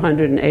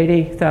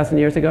 280,000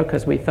 years ago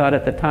because we thought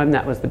at the time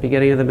that was the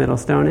beginning of the Middle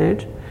Stone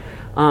Age.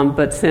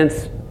 But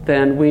since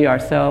then, we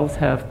ourselves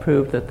have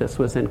proved that this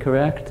was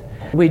incorrect.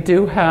 We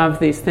do have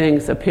these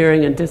things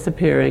appearing and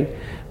disappearing,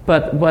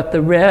 but what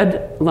the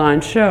red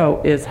lines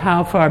show is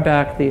how far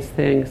back these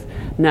things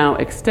now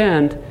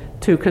extend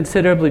to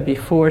considerably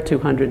before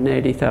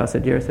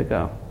 280,000 years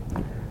ago,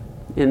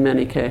 in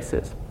many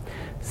cases.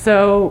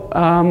 So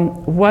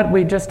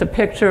just a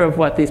picture of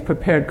what these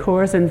prepared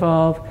cores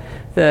involve,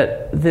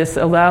 these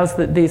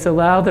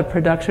allow the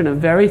production of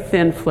very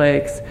thin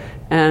flakes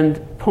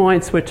and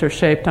points which are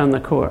shaped on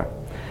the core.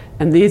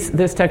 And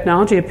this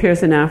technology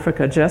appears in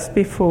Africa just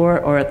before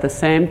or at the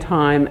same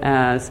time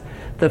as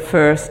the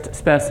first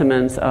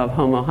specimens of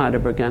Homo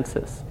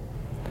heidelbergensis,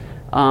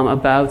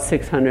 about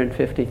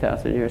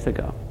 650,000 years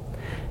ago.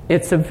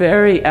 It's a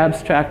very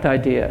abstract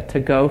idea to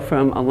go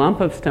from a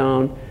lump of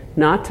stone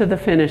not to the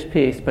finished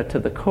piece, but to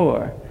the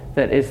core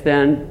that is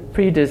then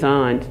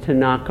pre-designed to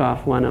knock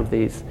off one of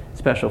these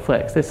special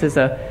flakes. This is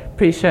a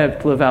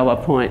pre-shaped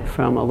Levallois point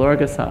from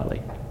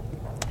Olorgesailie,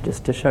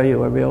 just to show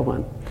you a real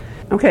one.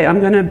 Okay,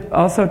 I'm going to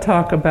also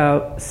talk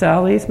about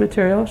Sally's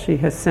material. She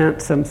has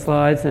sent some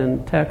slides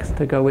and text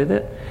to go with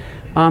it.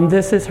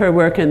 This is her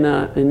work in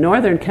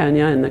northern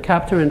Kenya, in the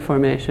Kaptarin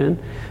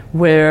Formation,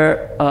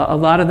 where a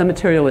lot of the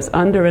material is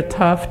under a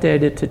tuff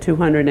dated to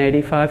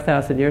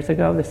 285,000 years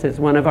ago. This is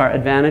one of our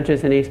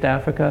advantages in East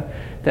Africa,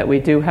 that we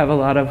do have a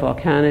lot of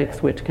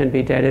volcanics which can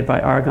be dated by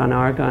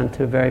argon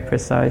to a very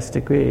precise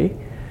degree.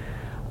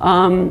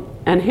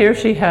 And here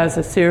she has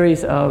a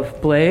series of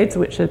blades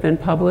which have been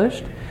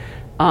published,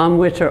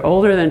 which are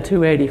older than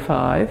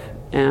 285.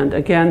 And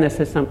again, this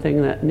is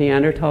something that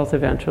Neanderthals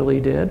eventually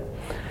did.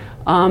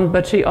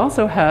 But she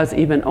also has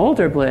even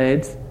older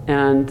blades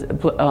and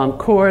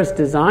cores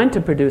designed to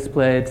produce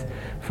blades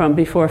from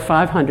before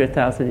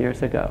 500,000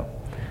 years ago.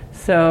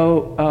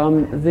 So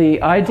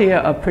the idea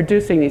of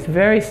producing these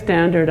very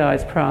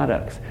standardized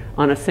products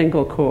on a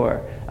single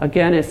core,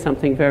 again, is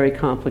something very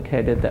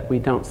complicated that we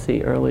don't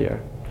see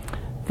earlier.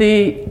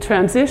 The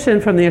transition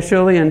from the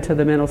Acheulean to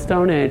the Middle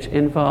Stone Age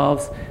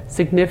involves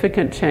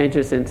significant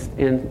changes in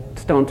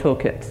stone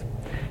toolkits.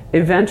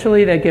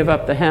 Eventually, they give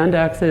up the hand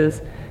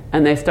axes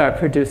and they start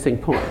producing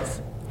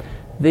points.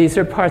 These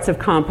are parts of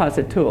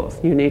composite tools.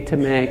 You need to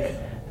make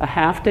a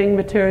hafting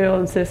material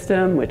and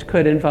system, which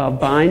could involve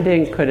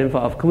binding, could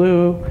involve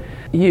glue.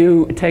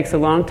 It takes a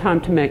long time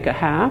to make a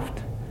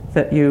haft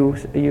that you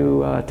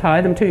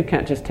tie them to. You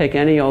can't just take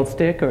any old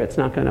stick or it's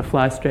not going to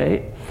fly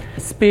straight.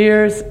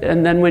 Spears,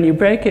 and then when you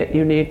break it,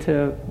 you need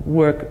to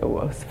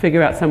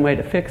figure out some way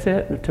to fix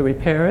it, to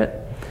repair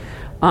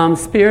it.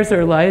 Spears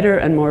are lighter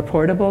and more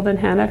portable than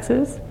hand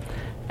axes.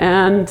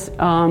 And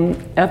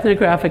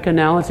ethnographic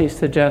analyses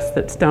suggest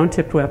that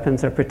stone-tipped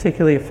weapons are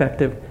particularly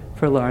effective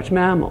for large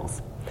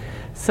mammals.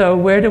 So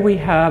where do we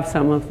have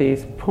some of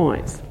these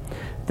points?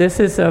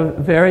 This is a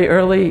very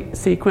early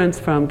sequence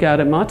from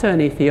Gadamota in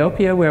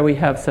Ethiopia, where we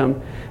have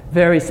some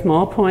very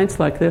small points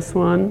like this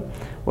one,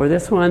 or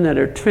this one, that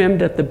are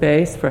trimmed at the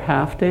base for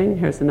hafting.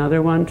 Here's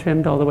another one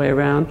trimmed all the way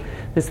around.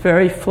 This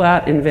very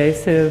flat,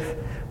 invasive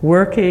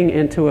working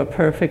into a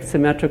perfect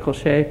symmetrical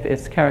shape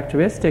is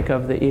characteristic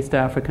of the East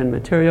African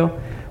material.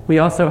 We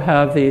also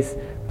have these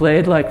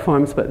blade-like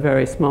forms, but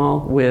very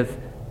small, with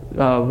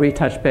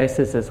retouched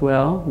bases as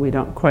well. We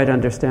don't quite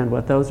understand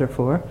what those are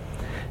for.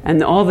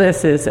 And all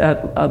this is,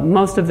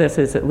 most of this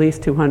is at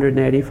least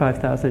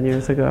 285,000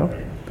 years ago.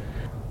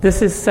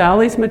 This is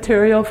Sally's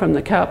material from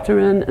the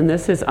Kaptarin, and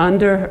this is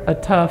under a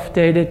tuff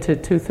dated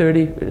to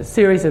a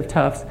series of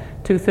tuffs,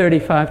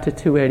 235 to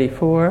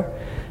 284.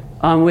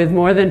 With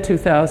more than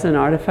 2,000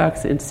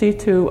 artifacts in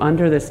situ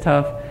under this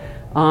tuff.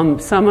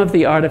 Some of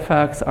the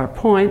artifacts are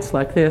points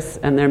like this,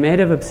 and they're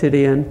made of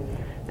obsidian.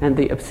 And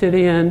the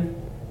obsidian,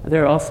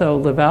 there are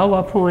also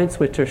Levallois points,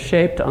 which are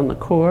shaped on the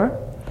core,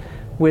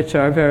 which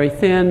are very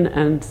thin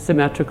and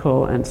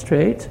symmetrical and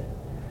straight.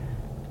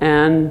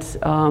 And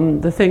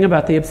the thing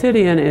about the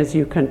obsidian is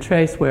you can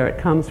trace where it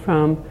comes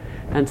from.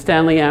 And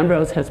Stanley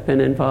Ambrose has been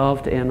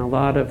involved in a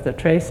lot of the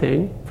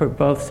tracing for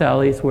both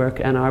Sally's work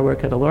and our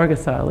work at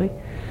Olorgesailie.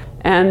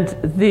 And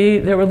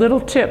there were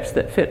little chips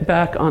that fit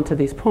back onto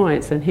these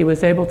points, and he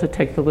was able to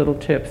take the little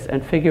chips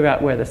and figure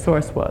out where the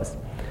source was.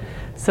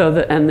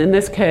 And in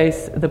this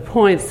case, the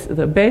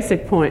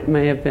basic point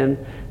may have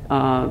been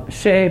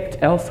shaped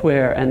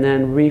elsewhere and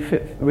then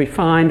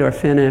refined or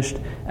finished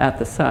at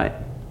the site.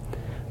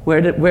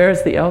 Where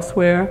is the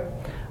elsewhere?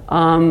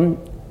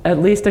 at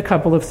least a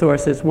couple of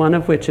sources, one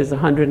of which is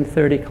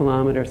 130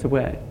 kilometers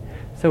away.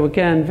 So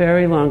again,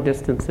 very long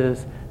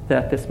distances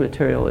that this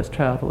material is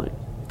traveling.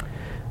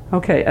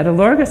 Okay, at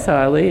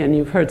Alorgesailie, and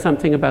you've heard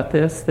something about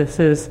this, this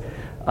is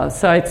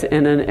sites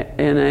in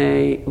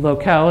a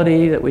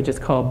locality that we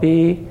just call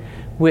B,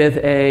 with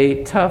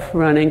a tuff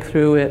running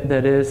through it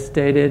that is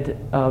dated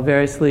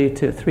variously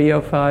to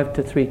 305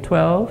 to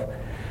 312.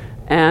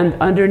 And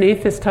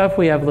underneath this tuff,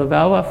 we have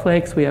Levallois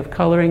flakes, we have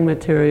coloring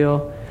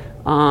material,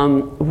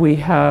 we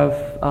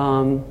have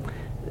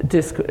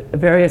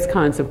various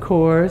kinds of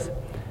cores.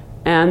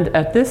 And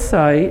at this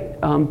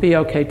site,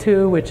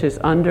 BOK2, which is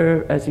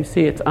under, as you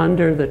see, it's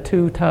under the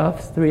two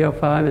tuffs,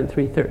 305 and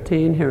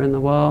 313 here in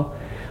the wall.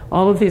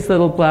 All of these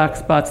little black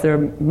spots, there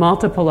are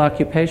multiple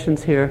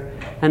occupations here,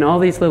 and all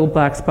these little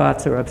black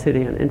spots are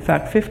obsidian. In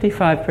fact,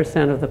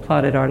 55% of the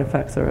plotted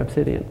artifacts are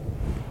obsidian.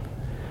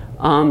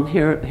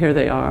 Here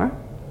they are.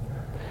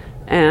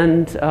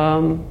 And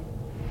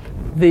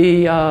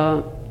the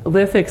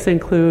lithics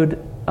include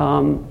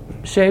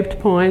shaped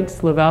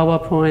points,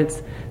 Levallois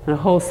points, and a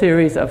whole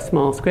series of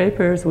small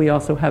scrapers. We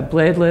also have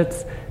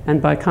bladelets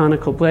and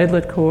biconical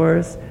bladelet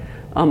cores.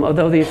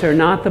 Although these are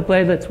not the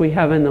bladelets we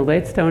have in the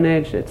late Stone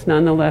Age, it's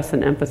nonetheless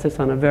an emphasis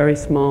on a very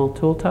small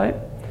tool type.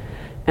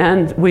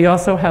 And we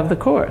also have the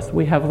cores.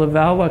 We have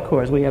Levallois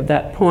cores. We have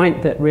that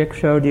point that Rick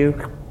showed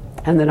you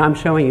and that I'm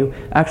showing you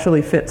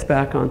actually fits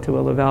back onto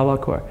a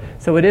Levallois core.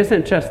 So it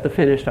isn't just the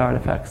finished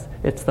artifacts,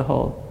 it's the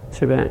whole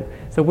shebang.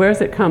 So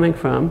where's it coming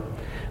from?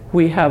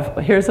 We have,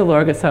 here's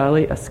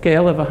Alorgesailie, a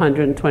scale of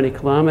 120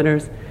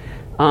 kilometers.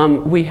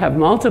 We have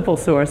multiple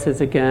sources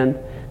again,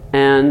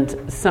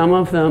 and some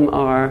of them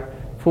are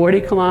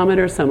 40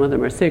 kilometers, some of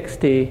them are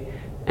 60,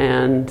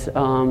 and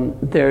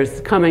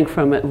there's coming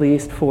from at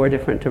least 4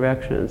 different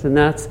directions. And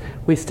that's,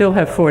 we still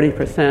have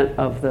 40%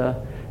 of the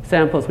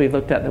samples we've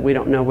looked at that we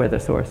don't know where the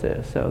source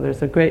is. So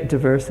there's a great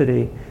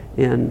diversity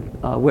in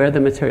where the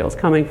material is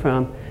coming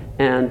from,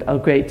 and a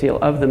great deal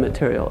of the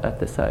material at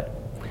the site.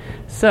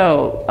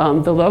 So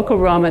the local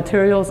raw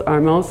materials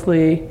are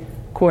mostly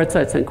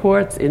quartzites and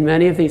quartz in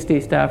many of these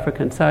East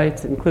African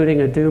sites, including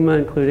Aduma,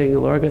 including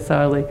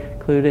Alorgesailie,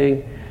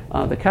 including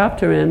the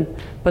Captarin,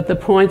 but the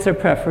points are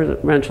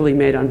preferentially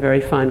made on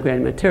very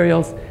fine-grained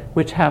materials,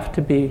 which have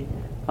to be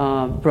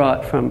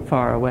brought from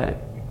far away.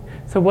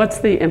 So what's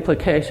the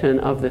implication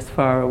of this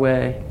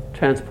far-away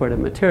transport of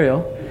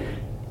material?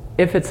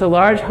 If it's a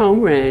large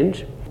home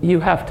range,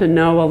 you have to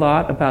know a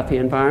lot about the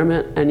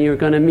environment, and you're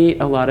going to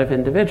meet a lot of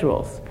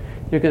individuals.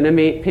 You're going to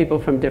meet people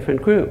from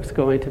different groups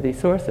going to these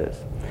sources.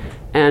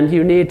 And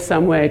you need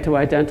some way to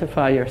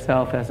identify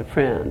yourself as a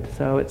friend.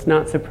 So it's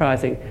not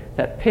surprising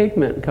that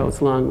pigment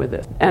goes along with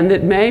this. And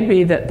it may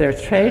be that they're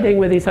trading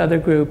with these other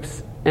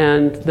groups,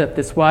 and that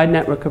this wide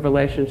network of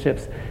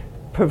relationships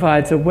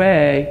provides a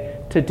way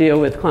to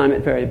deal with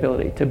climate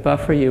variability, to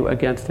buffer you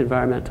against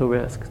environmental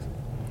risks.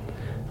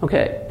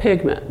 Okay,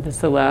 pigment. This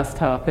is the last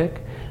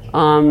topic.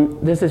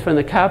 This is from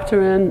the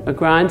Captarin, a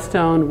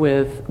grindstone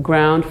with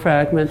ground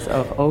fragments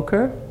of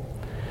ochre.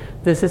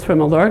 This is from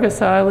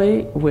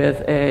Alorgesailie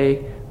with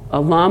a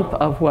lump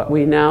of what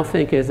we now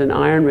think is an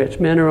iron-rich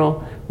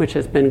mineral, which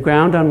has been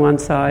ground on one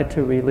side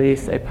to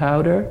release a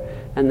powder.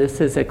 And this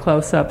is a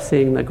close-up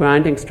seeing the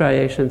grinding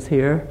striations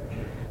here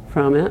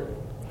from it.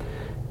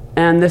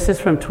 And this is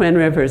from Twin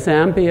River,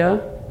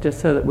 Zambia, just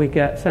so that we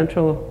get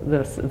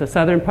the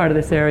southern part of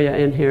this area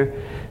in here.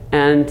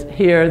 And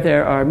here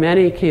there are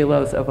many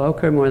kilos of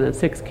ochre, more than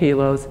 6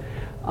 kilos,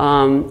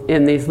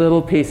 in these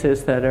little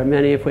pieces that are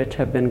many of which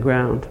have been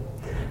ground.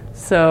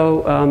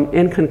 So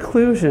in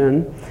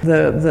conclusion,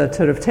 the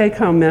sort of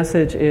take-home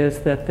message is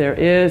that there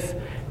is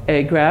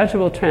a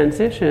gradual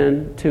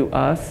transition to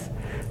us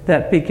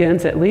that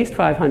begins at least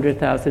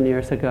 500,000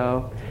 years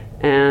ago.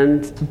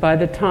 And by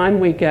the time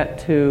we get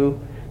to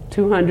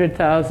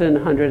 200,000,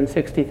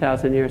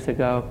 160,000 years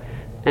ago,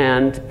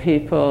 and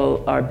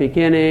people are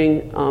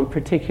beginning,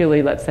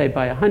 particularly, let's say,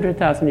 by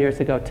 100,000 years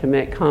ago, to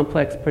make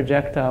complex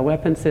projectile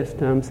weapon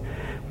systems,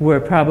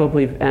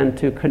 and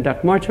to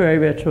conduct mortuary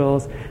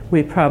rituals,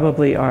 we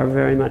probably are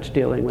very much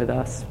dealing with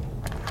us.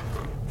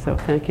 So,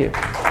 thank you.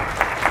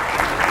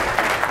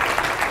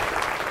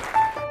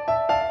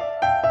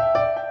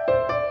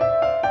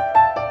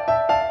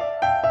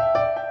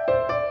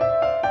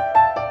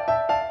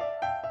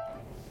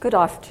 Good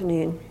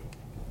afternoon.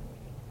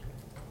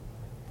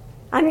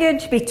 I'm going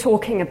to be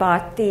talking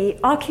about the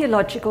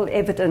archaeological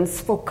evidence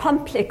for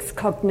complex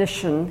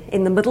cognition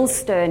in the Middle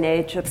Stone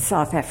Age of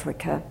South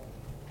Africa.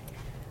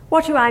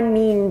 What do I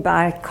mean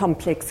by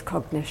complex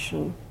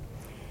cognition?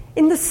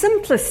 In the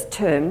simplest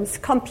terms,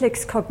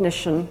 complex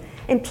cognition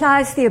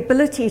implies the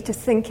ability to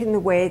think in the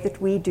way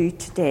that we do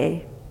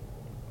today.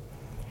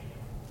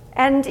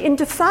 And in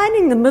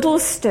defining the Middle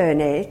Stone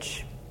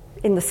Age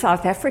in the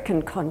South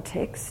African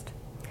context,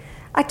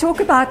 I talk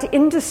about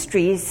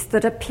industries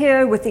that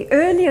appear with the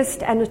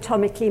earliest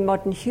anatomically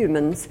modern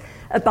humans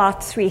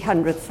about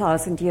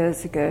 300,000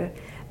 years ago.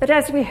 But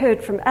as we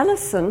heard from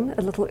Alison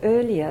a little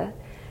earlier,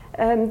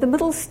 the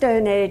Middle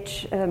Stone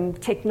Age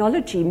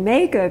technology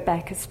may go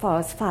back as far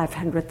as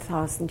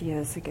 500,000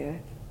 years ago.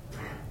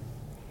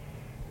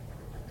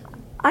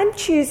 I'm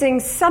choosing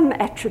some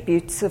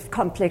attributes of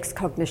complex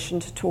cognition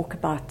to talk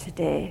about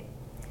today.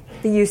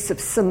 The use of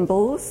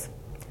symbols,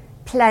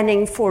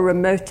 planning for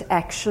remote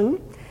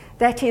action,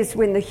 that is,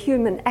 when the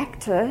human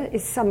actor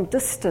is some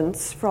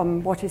distance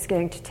from what is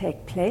going to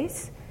take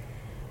place.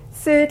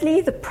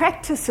 Thirdly, the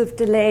practice of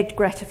delayed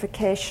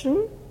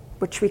gratification,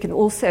 which we can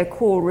also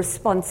call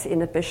response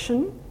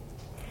inhibition.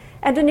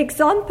 And an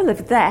example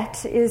of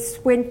that is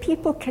when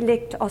people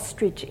collect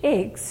ostrich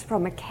eggs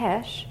from a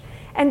cache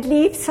and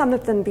leave some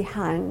of them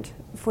behind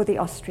for the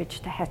ostrich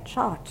to hatch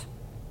out.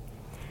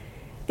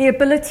 The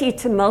ability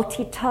to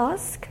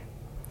multitask,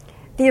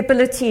 the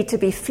ability to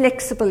be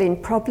flexible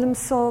in problem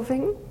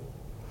solving,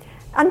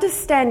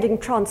 understanding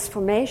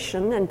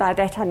transformation, and by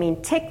that I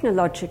mean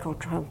technological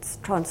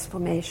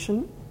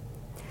transformation.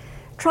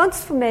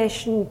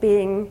 Transformation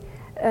being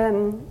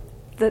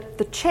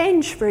the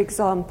change, for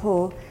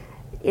example,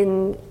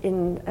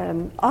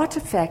 in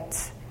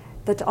artifacts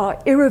that are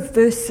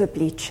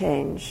irreversibly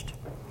changed.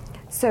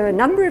 So a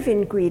number of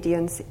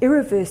ingredients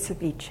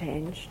irreversibly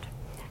changed.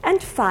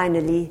 And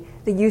finally,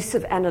 the use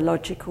of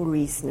analogical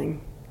reasoning.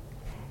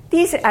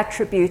 These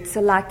attributes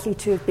are likely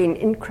to have been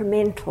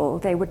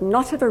incremental. They would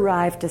not have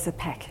arrived as a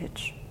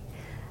package.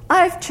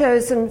 I've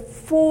chosen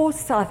 4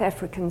 South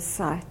African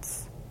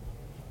sites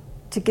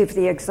to give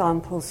the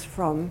examples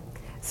from.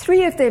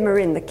 3 of them are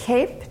in the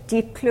Cape,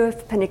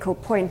 Diepkloof, Pinnacle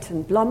Point,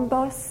 and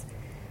Blombos.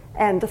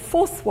 And the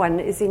 4th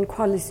one is in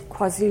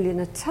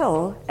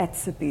KwaZulu-Natal at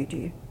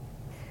Sibudu.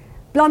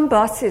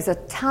 Blombos is a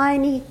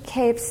tiny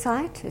cave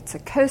site. It's a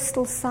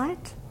coastal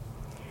site.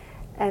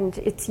 And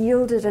it's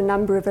yielded a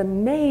number of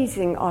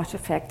amazing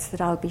artifacts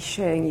that I'll be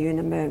showing you in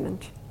a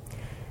moment.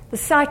 The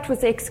site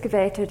was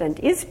excavated and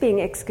is being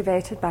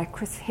excavated by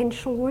Chris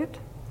Henshelwood.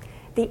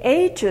 The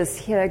ages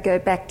here go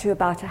back to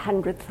about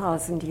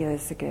 100,000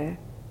 years ago.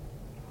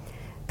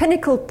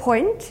 Pinnacle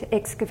Point,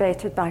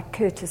 excavated by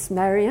Curtis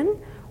Marion,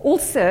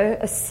 also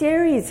a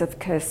series of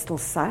coastal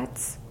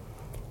sites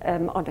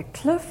on a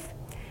cliff.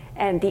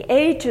 And the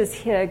ages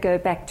here go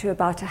back to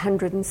about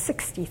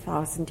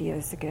 160,000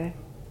 years ago.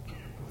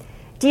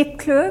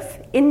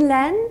 Diepkloof,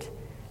 inland.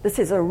 This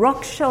is a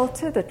rock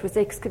shelter that was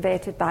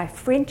excavated by a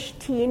French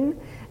team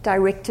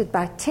directed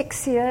by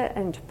Texier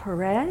and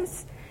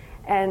Perez,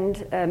 and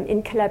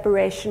in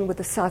collaboration with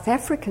a South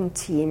African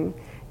team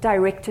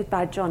directed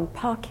by John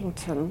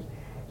Parkington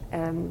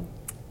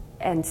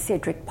and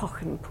Cedric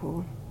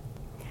Pochenpoel.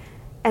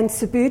 And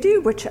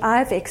Sibudu, which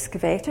I've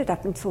excavated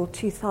up until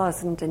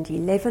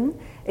 2011,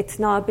 it's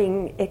now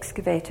being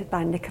excavated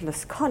by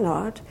Nicholas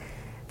Connard.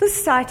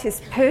 This site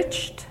is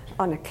perched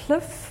on a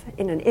cliff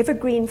in an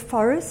evergreen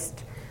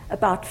forest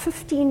about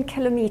 15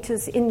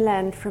 kilometers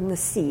inland from the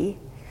sea,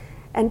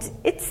 and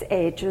its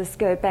ages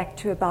go back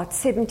to about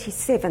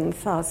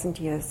 77,000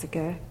 years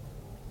ago.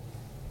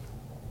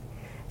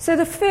 So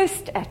the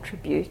first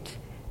attribute,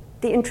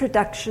 the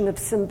introduction of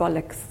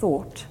symbolic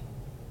thought.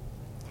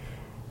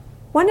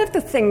 One of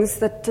the things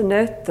that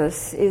denote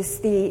this is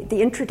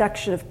the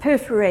introduction of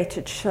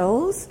perforated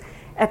shells.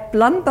 At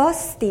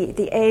Blombos,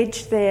 the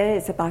age there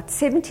is about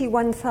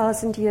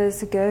 71,000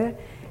 years ago,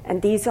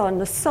 and these are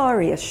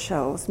Nassarius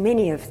shells,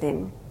 many of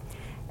them.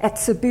 At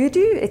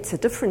Sibudu, it's a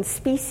different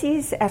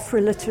species,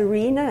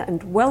 Afrolitterina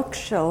and whelk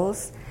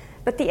shells,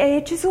 but the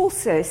age is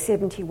also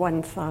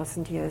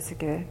 71,000 years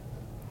ago.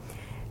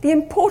 The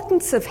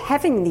importance of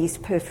having these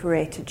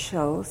perforated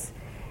shells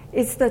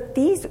is that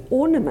these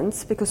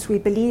ornaments, because we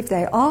believe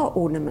they are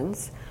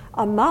ornaments,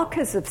 are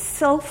markers of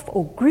self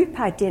or group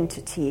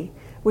identity,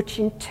 which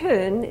in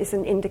turn is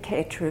an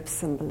indicator of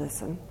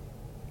symbolism.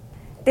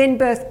 Then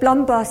both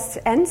Blombos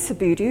and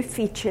Sibudu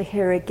feature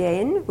here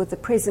again with the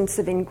presence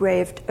of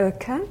engraved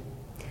ochre.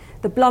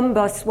 The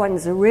Blombos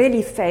ones are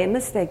really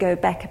famous. They go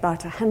back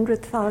about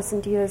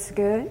 100,000 years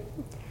ago.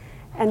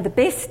 And the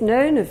best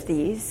known of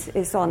these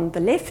is on the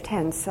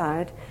left-hand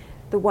side,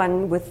 the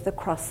one with the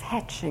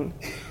cross-hatching.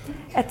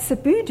 At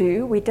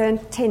Sibudu, we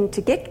don't tend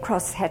to get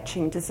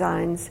cross-hatching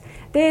designs.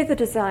 There the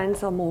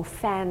designs are more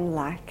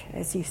fan-like,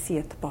 as you see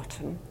at the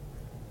bottom.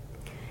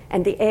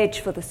 And the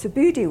age for the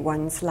Sibudu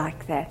ones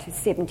like that is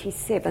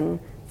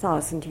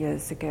 77,000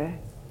 years ago.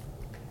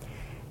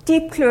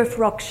 Diepkloof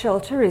rock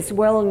shelter is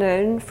well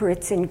known for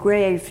its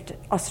engraved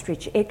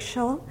ostrich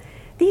eggshell.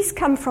 These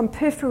come from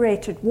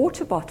perforated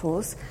water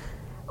bottles.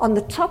 On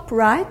the top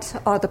right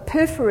are the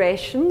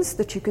perforations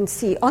that you can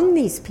see on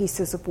these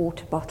pieces of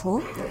water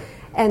bottle,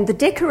 and the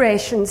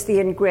decorations, the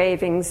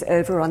engravings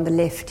over on the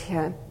left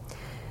here.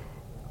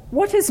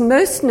 What is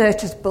most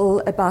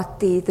noticeable about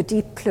the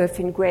Diepkloof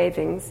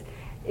engravings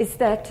is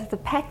that the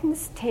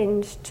patterns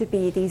tend to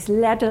be these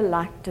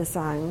ladder-like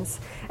designs,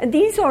 and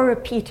these are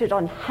repeated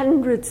on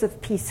hundreds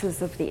of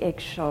pieces of the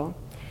eggshell,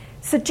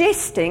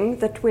 suggesting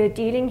that we're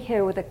dealing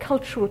here with a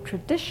cultural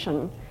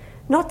tradition,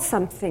 not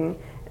something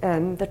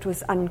that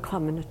was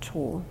uncommon at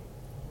all.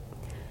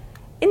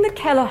 In the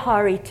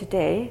Kalahari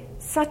today,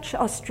 such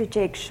ostrich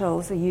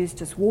eggshells are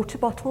used as water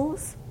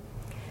bottles.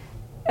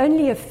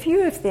 Only a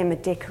few of them are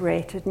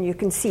decorated, and you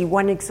can see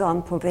one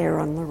example there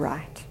on the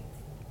right.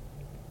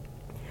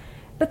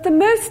 But the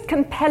most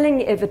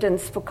compelling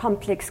evidence for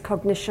complex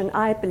cognition,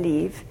 I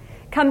believe,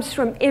 comes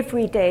from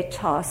everyday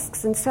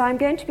tasks, and so I'm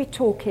going to be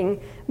talking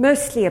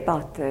mostly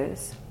about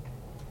those.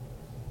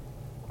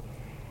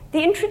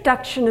 The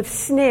introduction of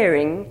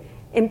snaring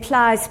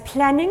implies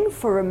planning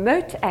for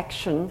remote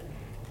action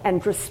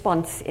and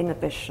response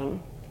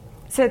inhibition.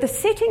 So the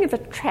setting of a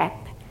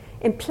trap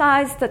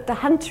implies that the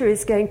hunter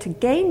is going to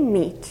gain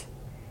meat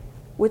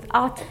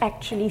without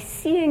actually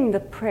seeing the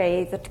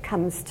prey that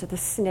comes to the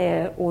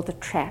snare or the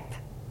trap.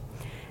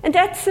 And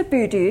at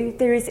Sibudu,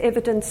 there is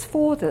evidence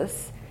for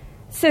this,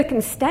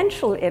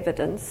 circumstantial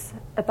evidence,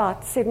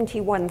 about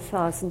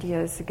 71,000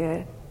 years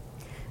ago.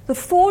 The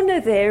fauna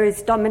there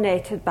is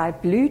dominated by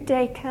blue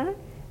duiker,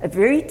 a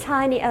very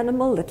tiny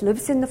animal that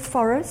lives in the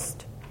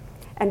forest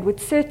and would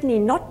certainly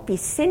not be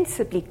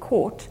sensibly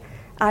caught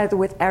either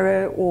with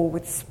arrow or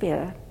with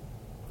spear.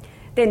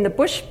 Then the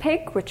bush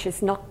pig, which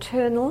is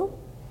nocturnal,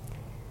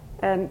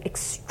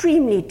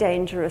 extremely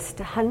dangerous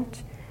to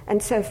hunt,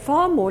 and so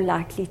far more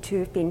likely to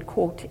have been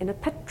caught in a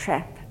pit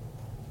trap.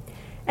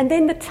 And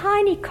then the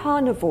tiny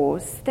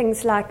carnivores,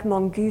 things like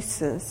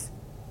mongooses.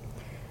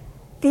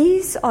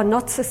 These are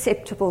not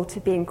susceptible to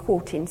being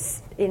caught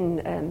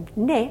in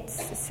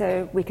nets,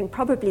 so we can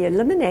probably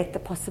eliminate the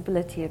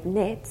possibility of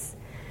nets,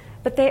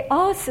 but they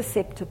are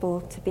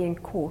susceptible to being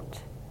caught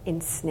in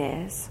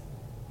snares.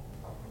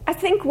 I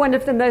think one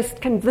of the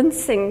most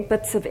convincing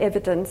bits of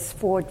evidence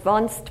for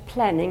advanced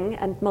planning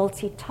and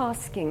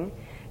multitasking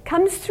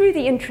comes through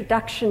the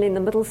introduction in the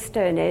Middle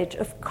Stone Age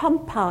of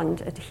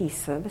compound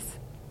adhesives.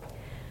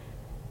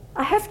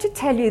 I have to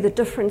tell you the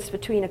difference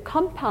between a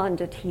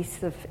compound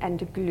adhesive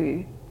and a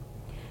glue.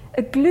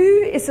 A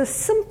glue is a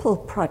simple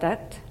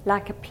product,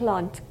 like a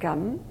plant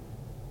gum,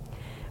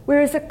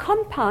 whereas a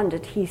compound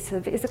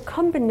adhesive is a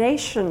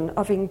combination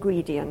of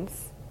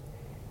ingredients.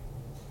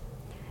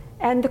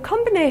 And the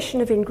combination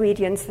of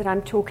ingredients that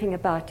I'm talking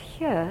about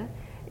here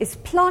is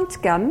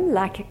plant gum,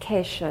 like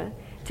acacia,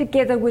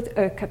 together with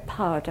ochre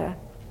powder.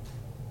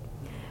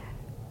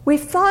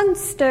 We've found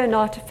stone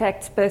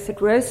artifacts both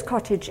at Rose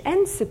Cottage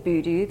and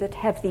Sibudu that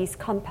have these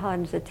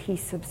compound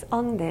adhesives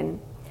on them.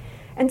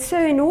 And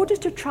so in order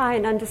to try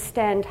and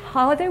understand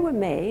how they were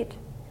made,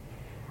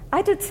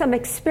 I did some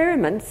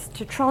experiments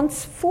to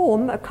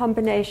transform a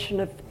combination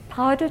of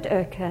powdered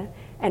ochre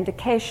and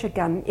acacia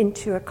gum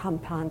into a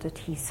compound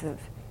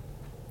adhesive.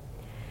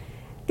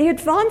 The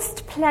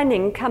advanced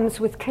planning comes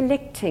with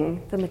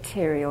collecting the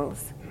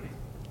materials.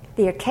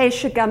 The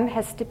acacia gum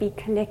has to be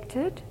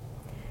collected.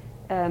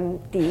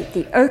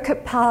 The ochre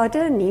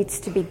powder needs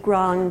to be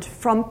ground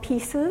from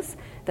pieces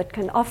that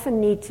can often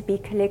need to be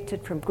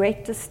collected from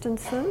great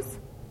distances.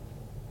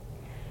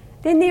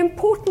 Then the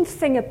important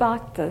thing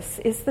about this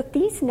is that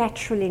these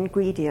natural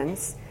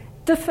ingredients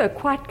differ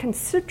quite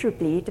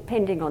considerably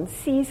depending on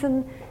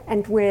season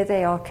and where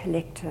they are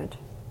collected.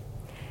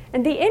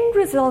 And the end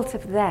result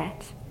of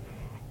that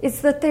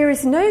is that there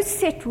is no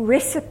set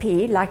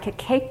recipe, like a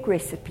cake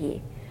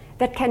recipe,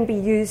 that can be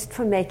used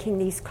for making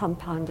these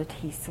compound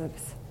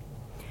adhesives.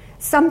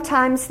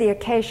 Sometimes the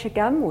acacia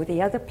gum or the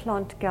other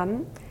plant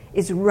gum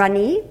is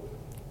runny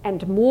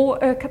and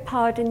more ochre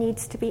powder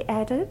needs to be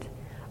added.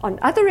 On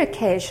other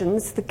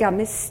occasions, the gum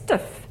is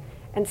stiff,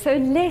 and so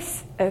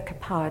less ochre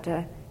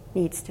powder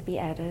needs to be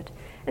added.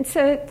 And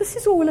so this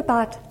is all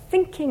about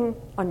thinking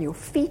on your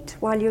feet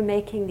while you're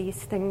making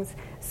these things,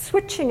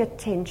 switching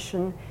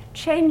attention,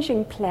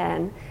 changing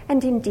plan,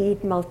 and indeed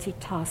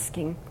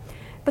multitasking.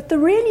 But the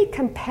really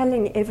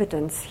compelling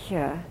evidence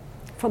here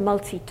for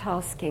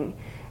multitasking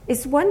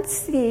is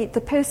once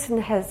the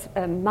person has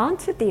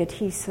mounted the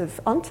adhesive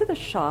onto the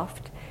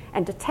shaft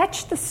and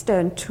attached the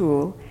stone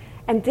tool,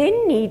 and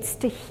then needs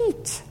to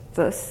heat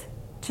this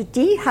to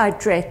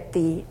dehydrate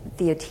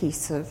the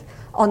adhesive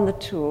on the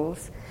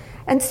tools.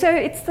 And so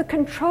it's the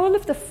control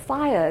of the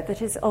fire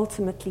that is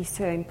ultimately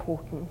so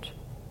important.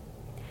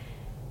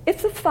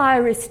 If the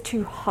fire is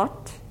too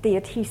hot, the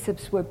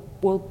adhesives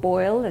will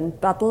boil and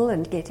bubble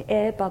and get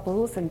air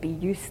bubbles and be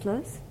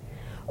useless,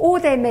 or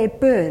they may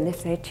burn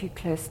if they're too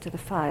close to the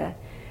fire.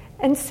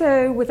 And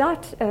so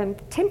without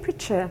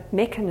temperature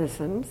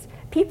mechanisms,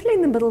 people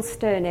in the Middle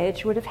Stone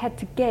Age would have had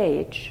to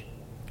gauge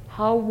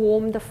how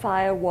warm the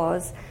fire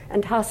was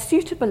and how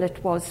suitable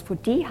it was for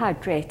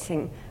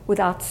dehydrating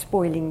without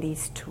spoiling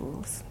these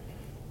tools.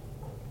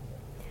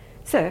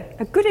 So,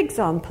 a good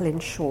example, in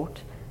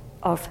short,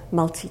 of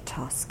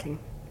multitasking.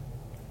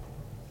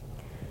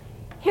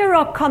 Here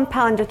are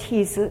compound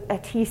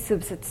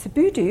adhesives at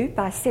Sibudu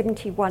by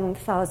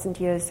 71,000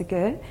 years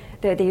ago,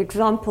 though the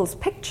examples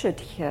pictured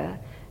here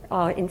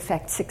are in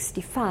fact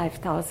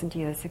 65,000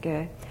 years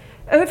ago.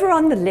 Over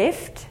on the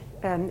left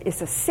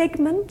is a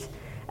segment,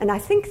 and I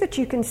think that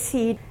you can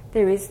see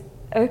there is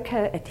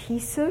ochre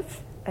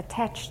adhesive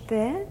attached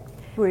there,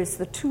 whereas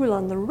the tool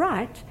on the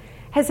right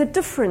has a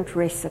different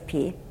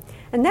recipe.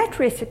 And that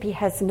recipe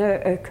has no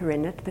ochre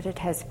in it, but it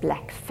has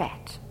black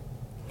fat.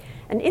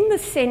 And in the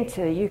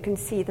center, you can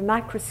see the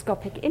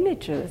microscopic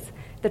images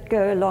that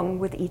go along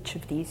with each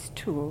of these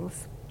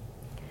tools.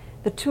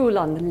 The tool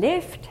on the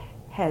left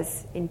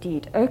has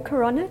indeed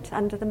ochre on it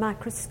under the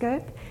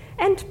microscope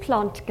and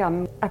plant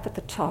gum up at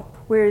the top,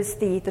 whereas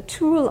the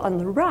tool on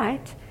the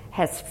right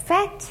has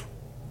fat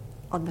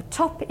on the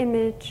top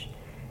image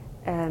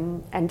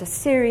and a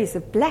series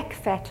of black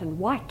fat and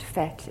white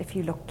fat if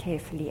you look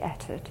carefully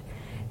at it.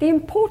 The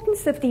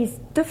importance of these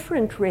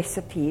different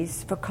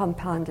recipes for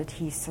compound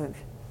adhesive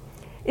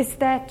is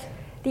that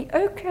the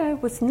ochre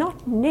was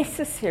not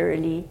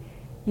necessarily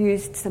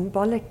used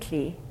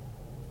symbolically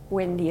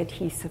when the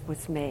adhesive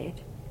was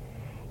made.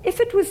 If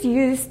it was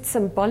used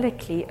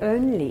symbolically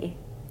only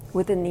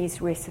within these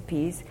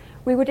recipes,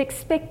 we would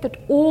expect that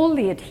all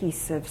the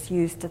adhesives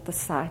used at the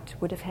site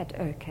would have had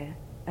ochre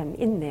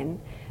in them,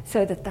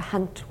 so that the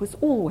hunt was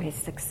always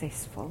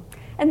successful.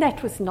 And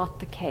that was not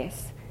the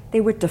case.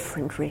 There were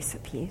different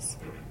recipes.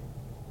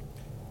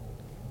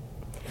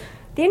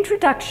 The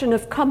introduction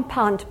of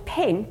compound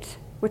paint,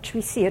 which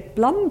we see at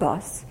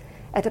Blombos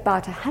at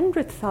about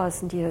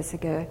 100,000 years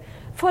ago,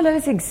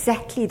 follows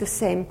exactly the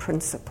same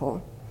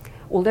principle.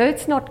 Although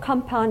it's not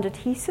compound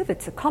adhesive,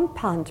 it's a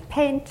compound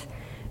paint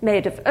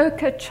made of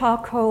ochre,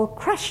 charcoal,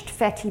 crushed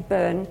fatty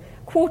bone,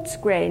 quartz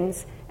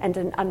grains, and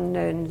an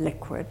unknown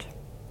liquid.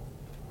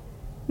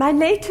 My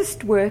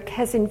latest work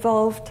has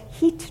involved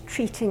heat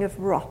treating of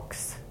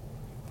rocks.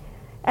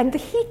 And the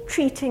heat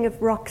treating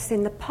of rocks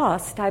in the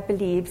past, I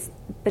believe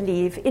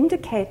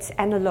indicates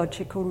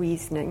analogical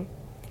reasoning.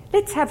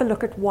 Let's have a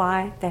look at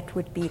why that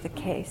would be the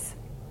case.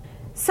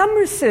 Some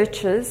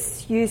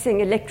researchers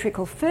using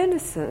electrical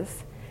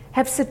furnaces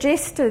have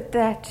suggested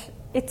that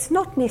it's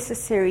not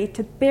necessary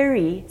to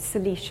bury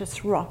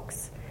siliceous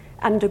rocks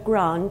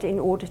underground in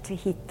order to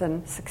heat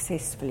them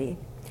successfully.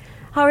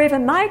 However,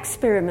 my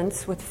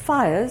experiments with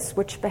fires,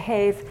 which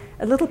behave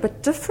a little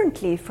bit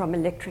differently from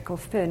electrical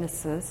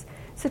furnaces,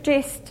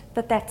 suggest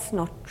that that's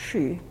not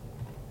true.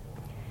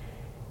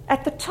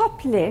 At the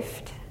top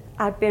left,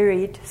 I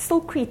buried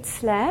silkweed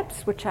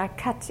slabs, which I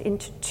cut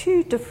into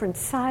 2 different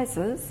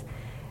sizes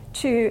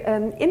to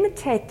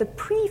imitate the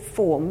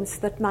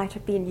preforms that might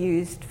have been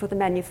used for the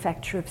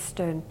manufacture of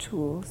stone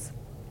tools.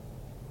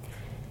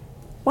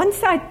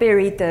 Once I'd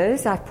buried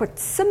those, I put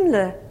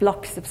similar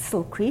blocks of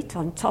silkweed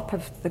on top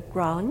of the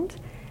ground,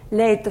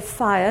 laid the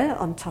fire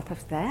on top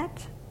of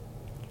that,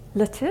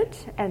 lit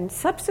it, and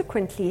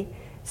subsequently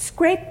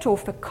scraped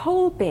off a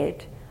coal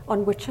bed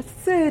on which a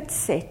 3rd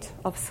set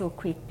of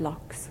silkweed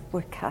blocks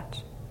were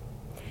cut.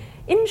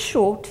 In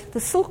short, the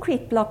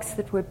silkweed blocks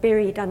that were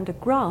buried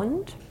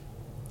underground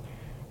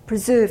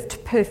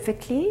preserved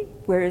perfectly,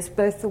 whereas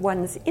both the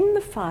ones in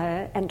the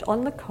fire and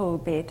on the coal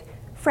bed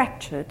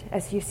fractured,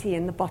 as you see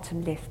in the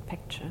bottom left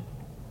picture.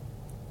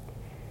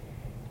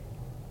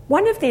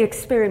 One of the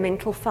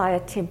experimental fire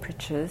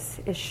temperatures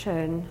is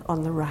shown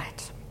on the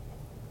right.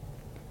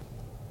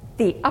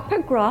 The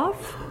upper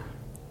graph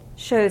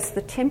shows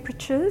the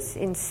temperatures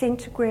in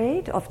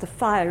centigrade of the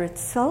fire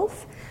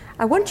itself.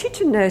 I want you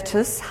to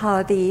notice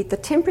how the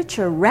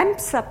temperature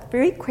ramps up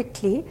very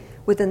quickly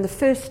within the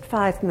first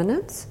 5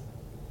 minutes,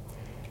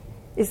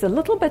 is a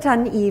little bit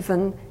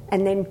uneven,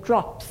 and then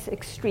drops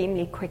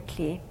extremely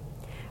quickly.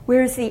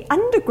 Whereas the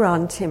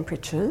underground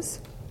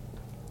temperatures,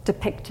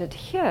 depicted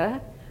here,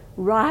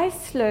 rise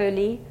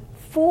slowly,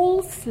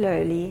 fall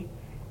slowly,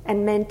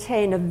 and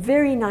maintain a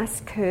very nice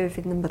curve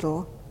in the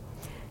middle.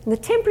 And the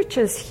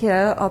temperatures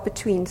here are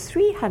between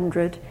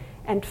 300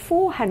 and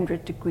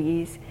 400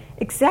 degrees,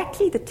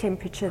 exactly the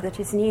temperature that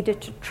is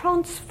needed to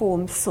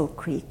transform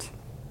silkweed.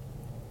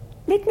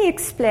 Let me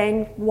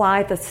explain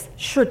why this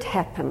should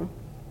happen.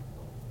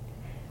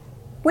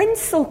 When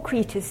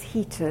silkweed is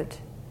heated,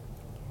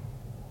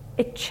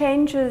 it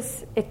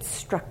changes its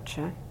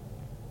structure.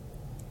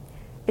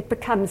 It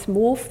becomes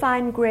more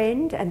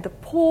fine-grained, and the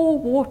pore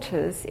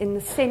waters in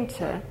the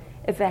center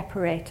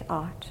evaporate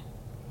out.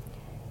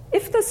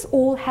 If this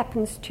all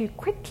happens too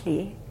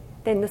quickly,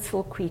 then the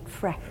silkweed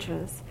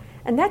fractures.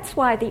 And that's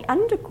why the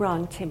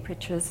underground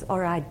temperatures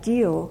are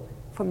ideal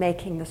for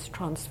making this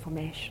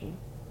transformation.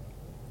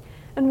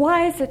 And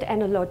why is it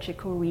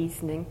analogical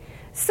reasoning?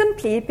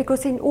 Simply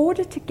because in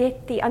order to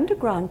get the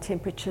underground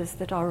temperatures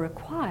that are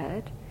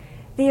required,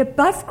 the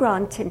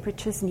above-ground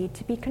temperatures need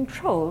to be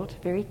controlled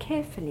very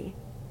carefully.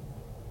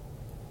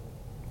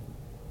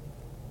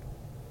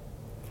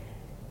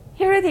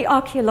 Here are the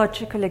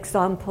archaeological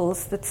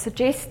examples that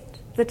suggest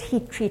that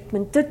heat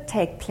treatment did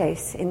take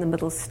place in the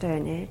Middle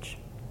Stone Age.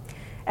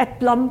 At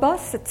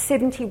Blombos, at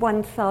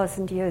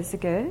 71,000 years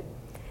ago,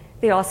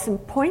 there are some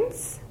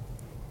points,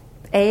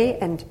 A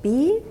and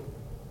B,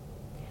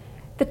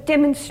 that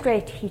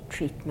demonstrate heat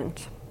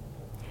treatment.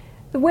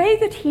 The way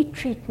that heat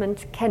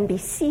treatment can be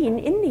seen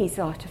in these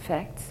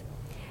artifacts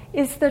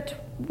is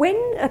that when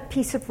a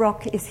piece of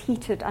rock is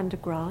heated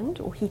underground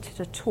or heated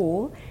at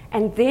all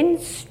and then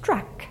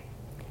struck,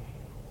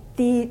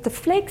 the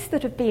flakes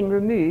that have been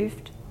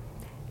removed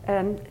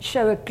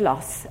show a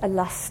gloss, a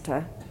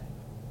luster,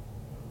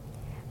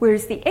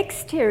 whereas the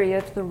exterior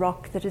of the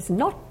rock that has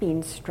not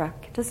been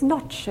struck does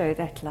not show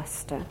that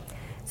luster.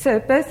 So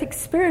both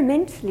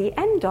experimentally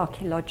and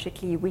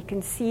archaeologically, we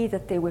can see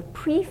that there were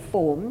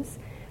pre-forms,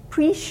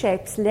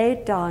 pre-shapes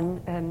laid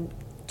down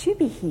to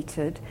be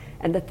heated,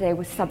 and that they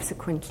were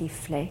subsequently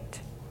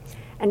flaked.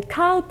 And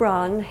Kyle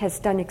Brown has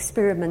done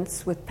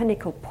experiments with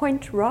Pinnacle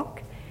Point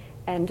rock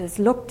and has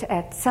looked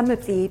at some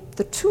of the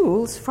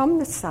tools from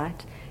the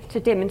site to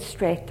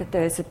demonstrate that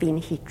those have been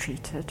heat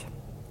treated.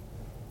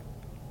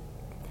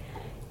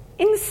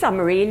 In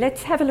summary,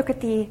 let's have a look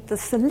at the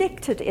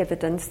selected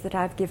evidence that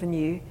I've given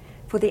you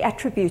for the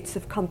attributes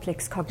of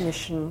complex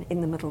cognition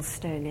in the Middle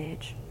Stone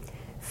Age.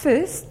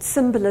 First,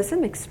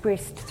 symbolism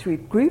expressed through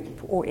group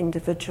or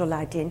individual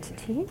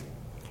identity.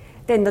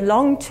 Then the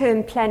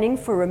long-term planning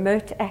for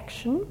remote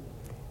action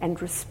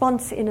and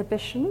response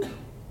inhibition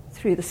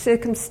through the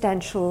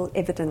circumstantial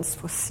evidence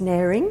for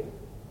snaring.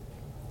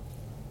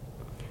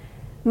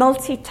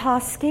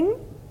 Multitasking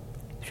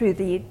through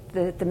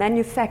the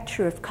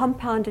manufacture of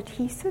compound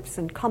adhesives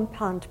and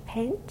compound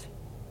paint.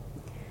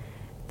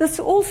 This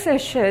also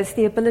shows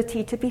the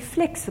ability to be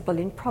flexible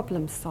in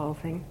problem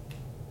solving.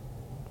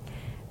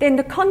 Then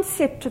the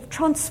concept of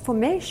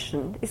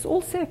transformation is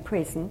also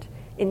present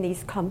in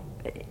these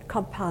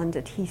compound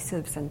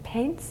adhesives and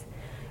paints,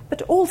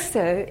 but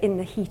also in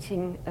the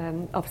heating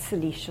of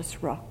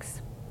siliceous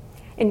rocks,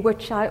 in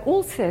which I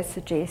also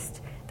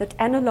suggest that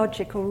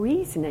analogical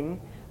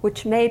reasoning,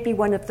 which may be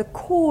one of the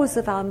cores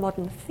of our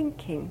modern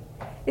thinking,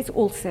 is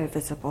also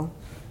visible.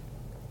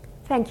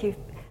 Thank you.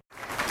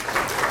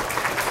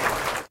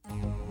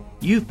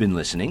 You've been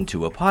listening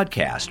to a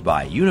podcast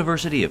by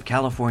University of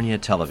California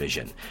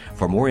Television.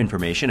 For more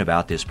information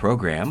about this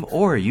program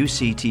or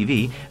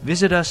UCTV,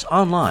 visit us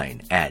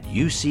online at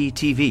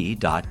uctv.tv.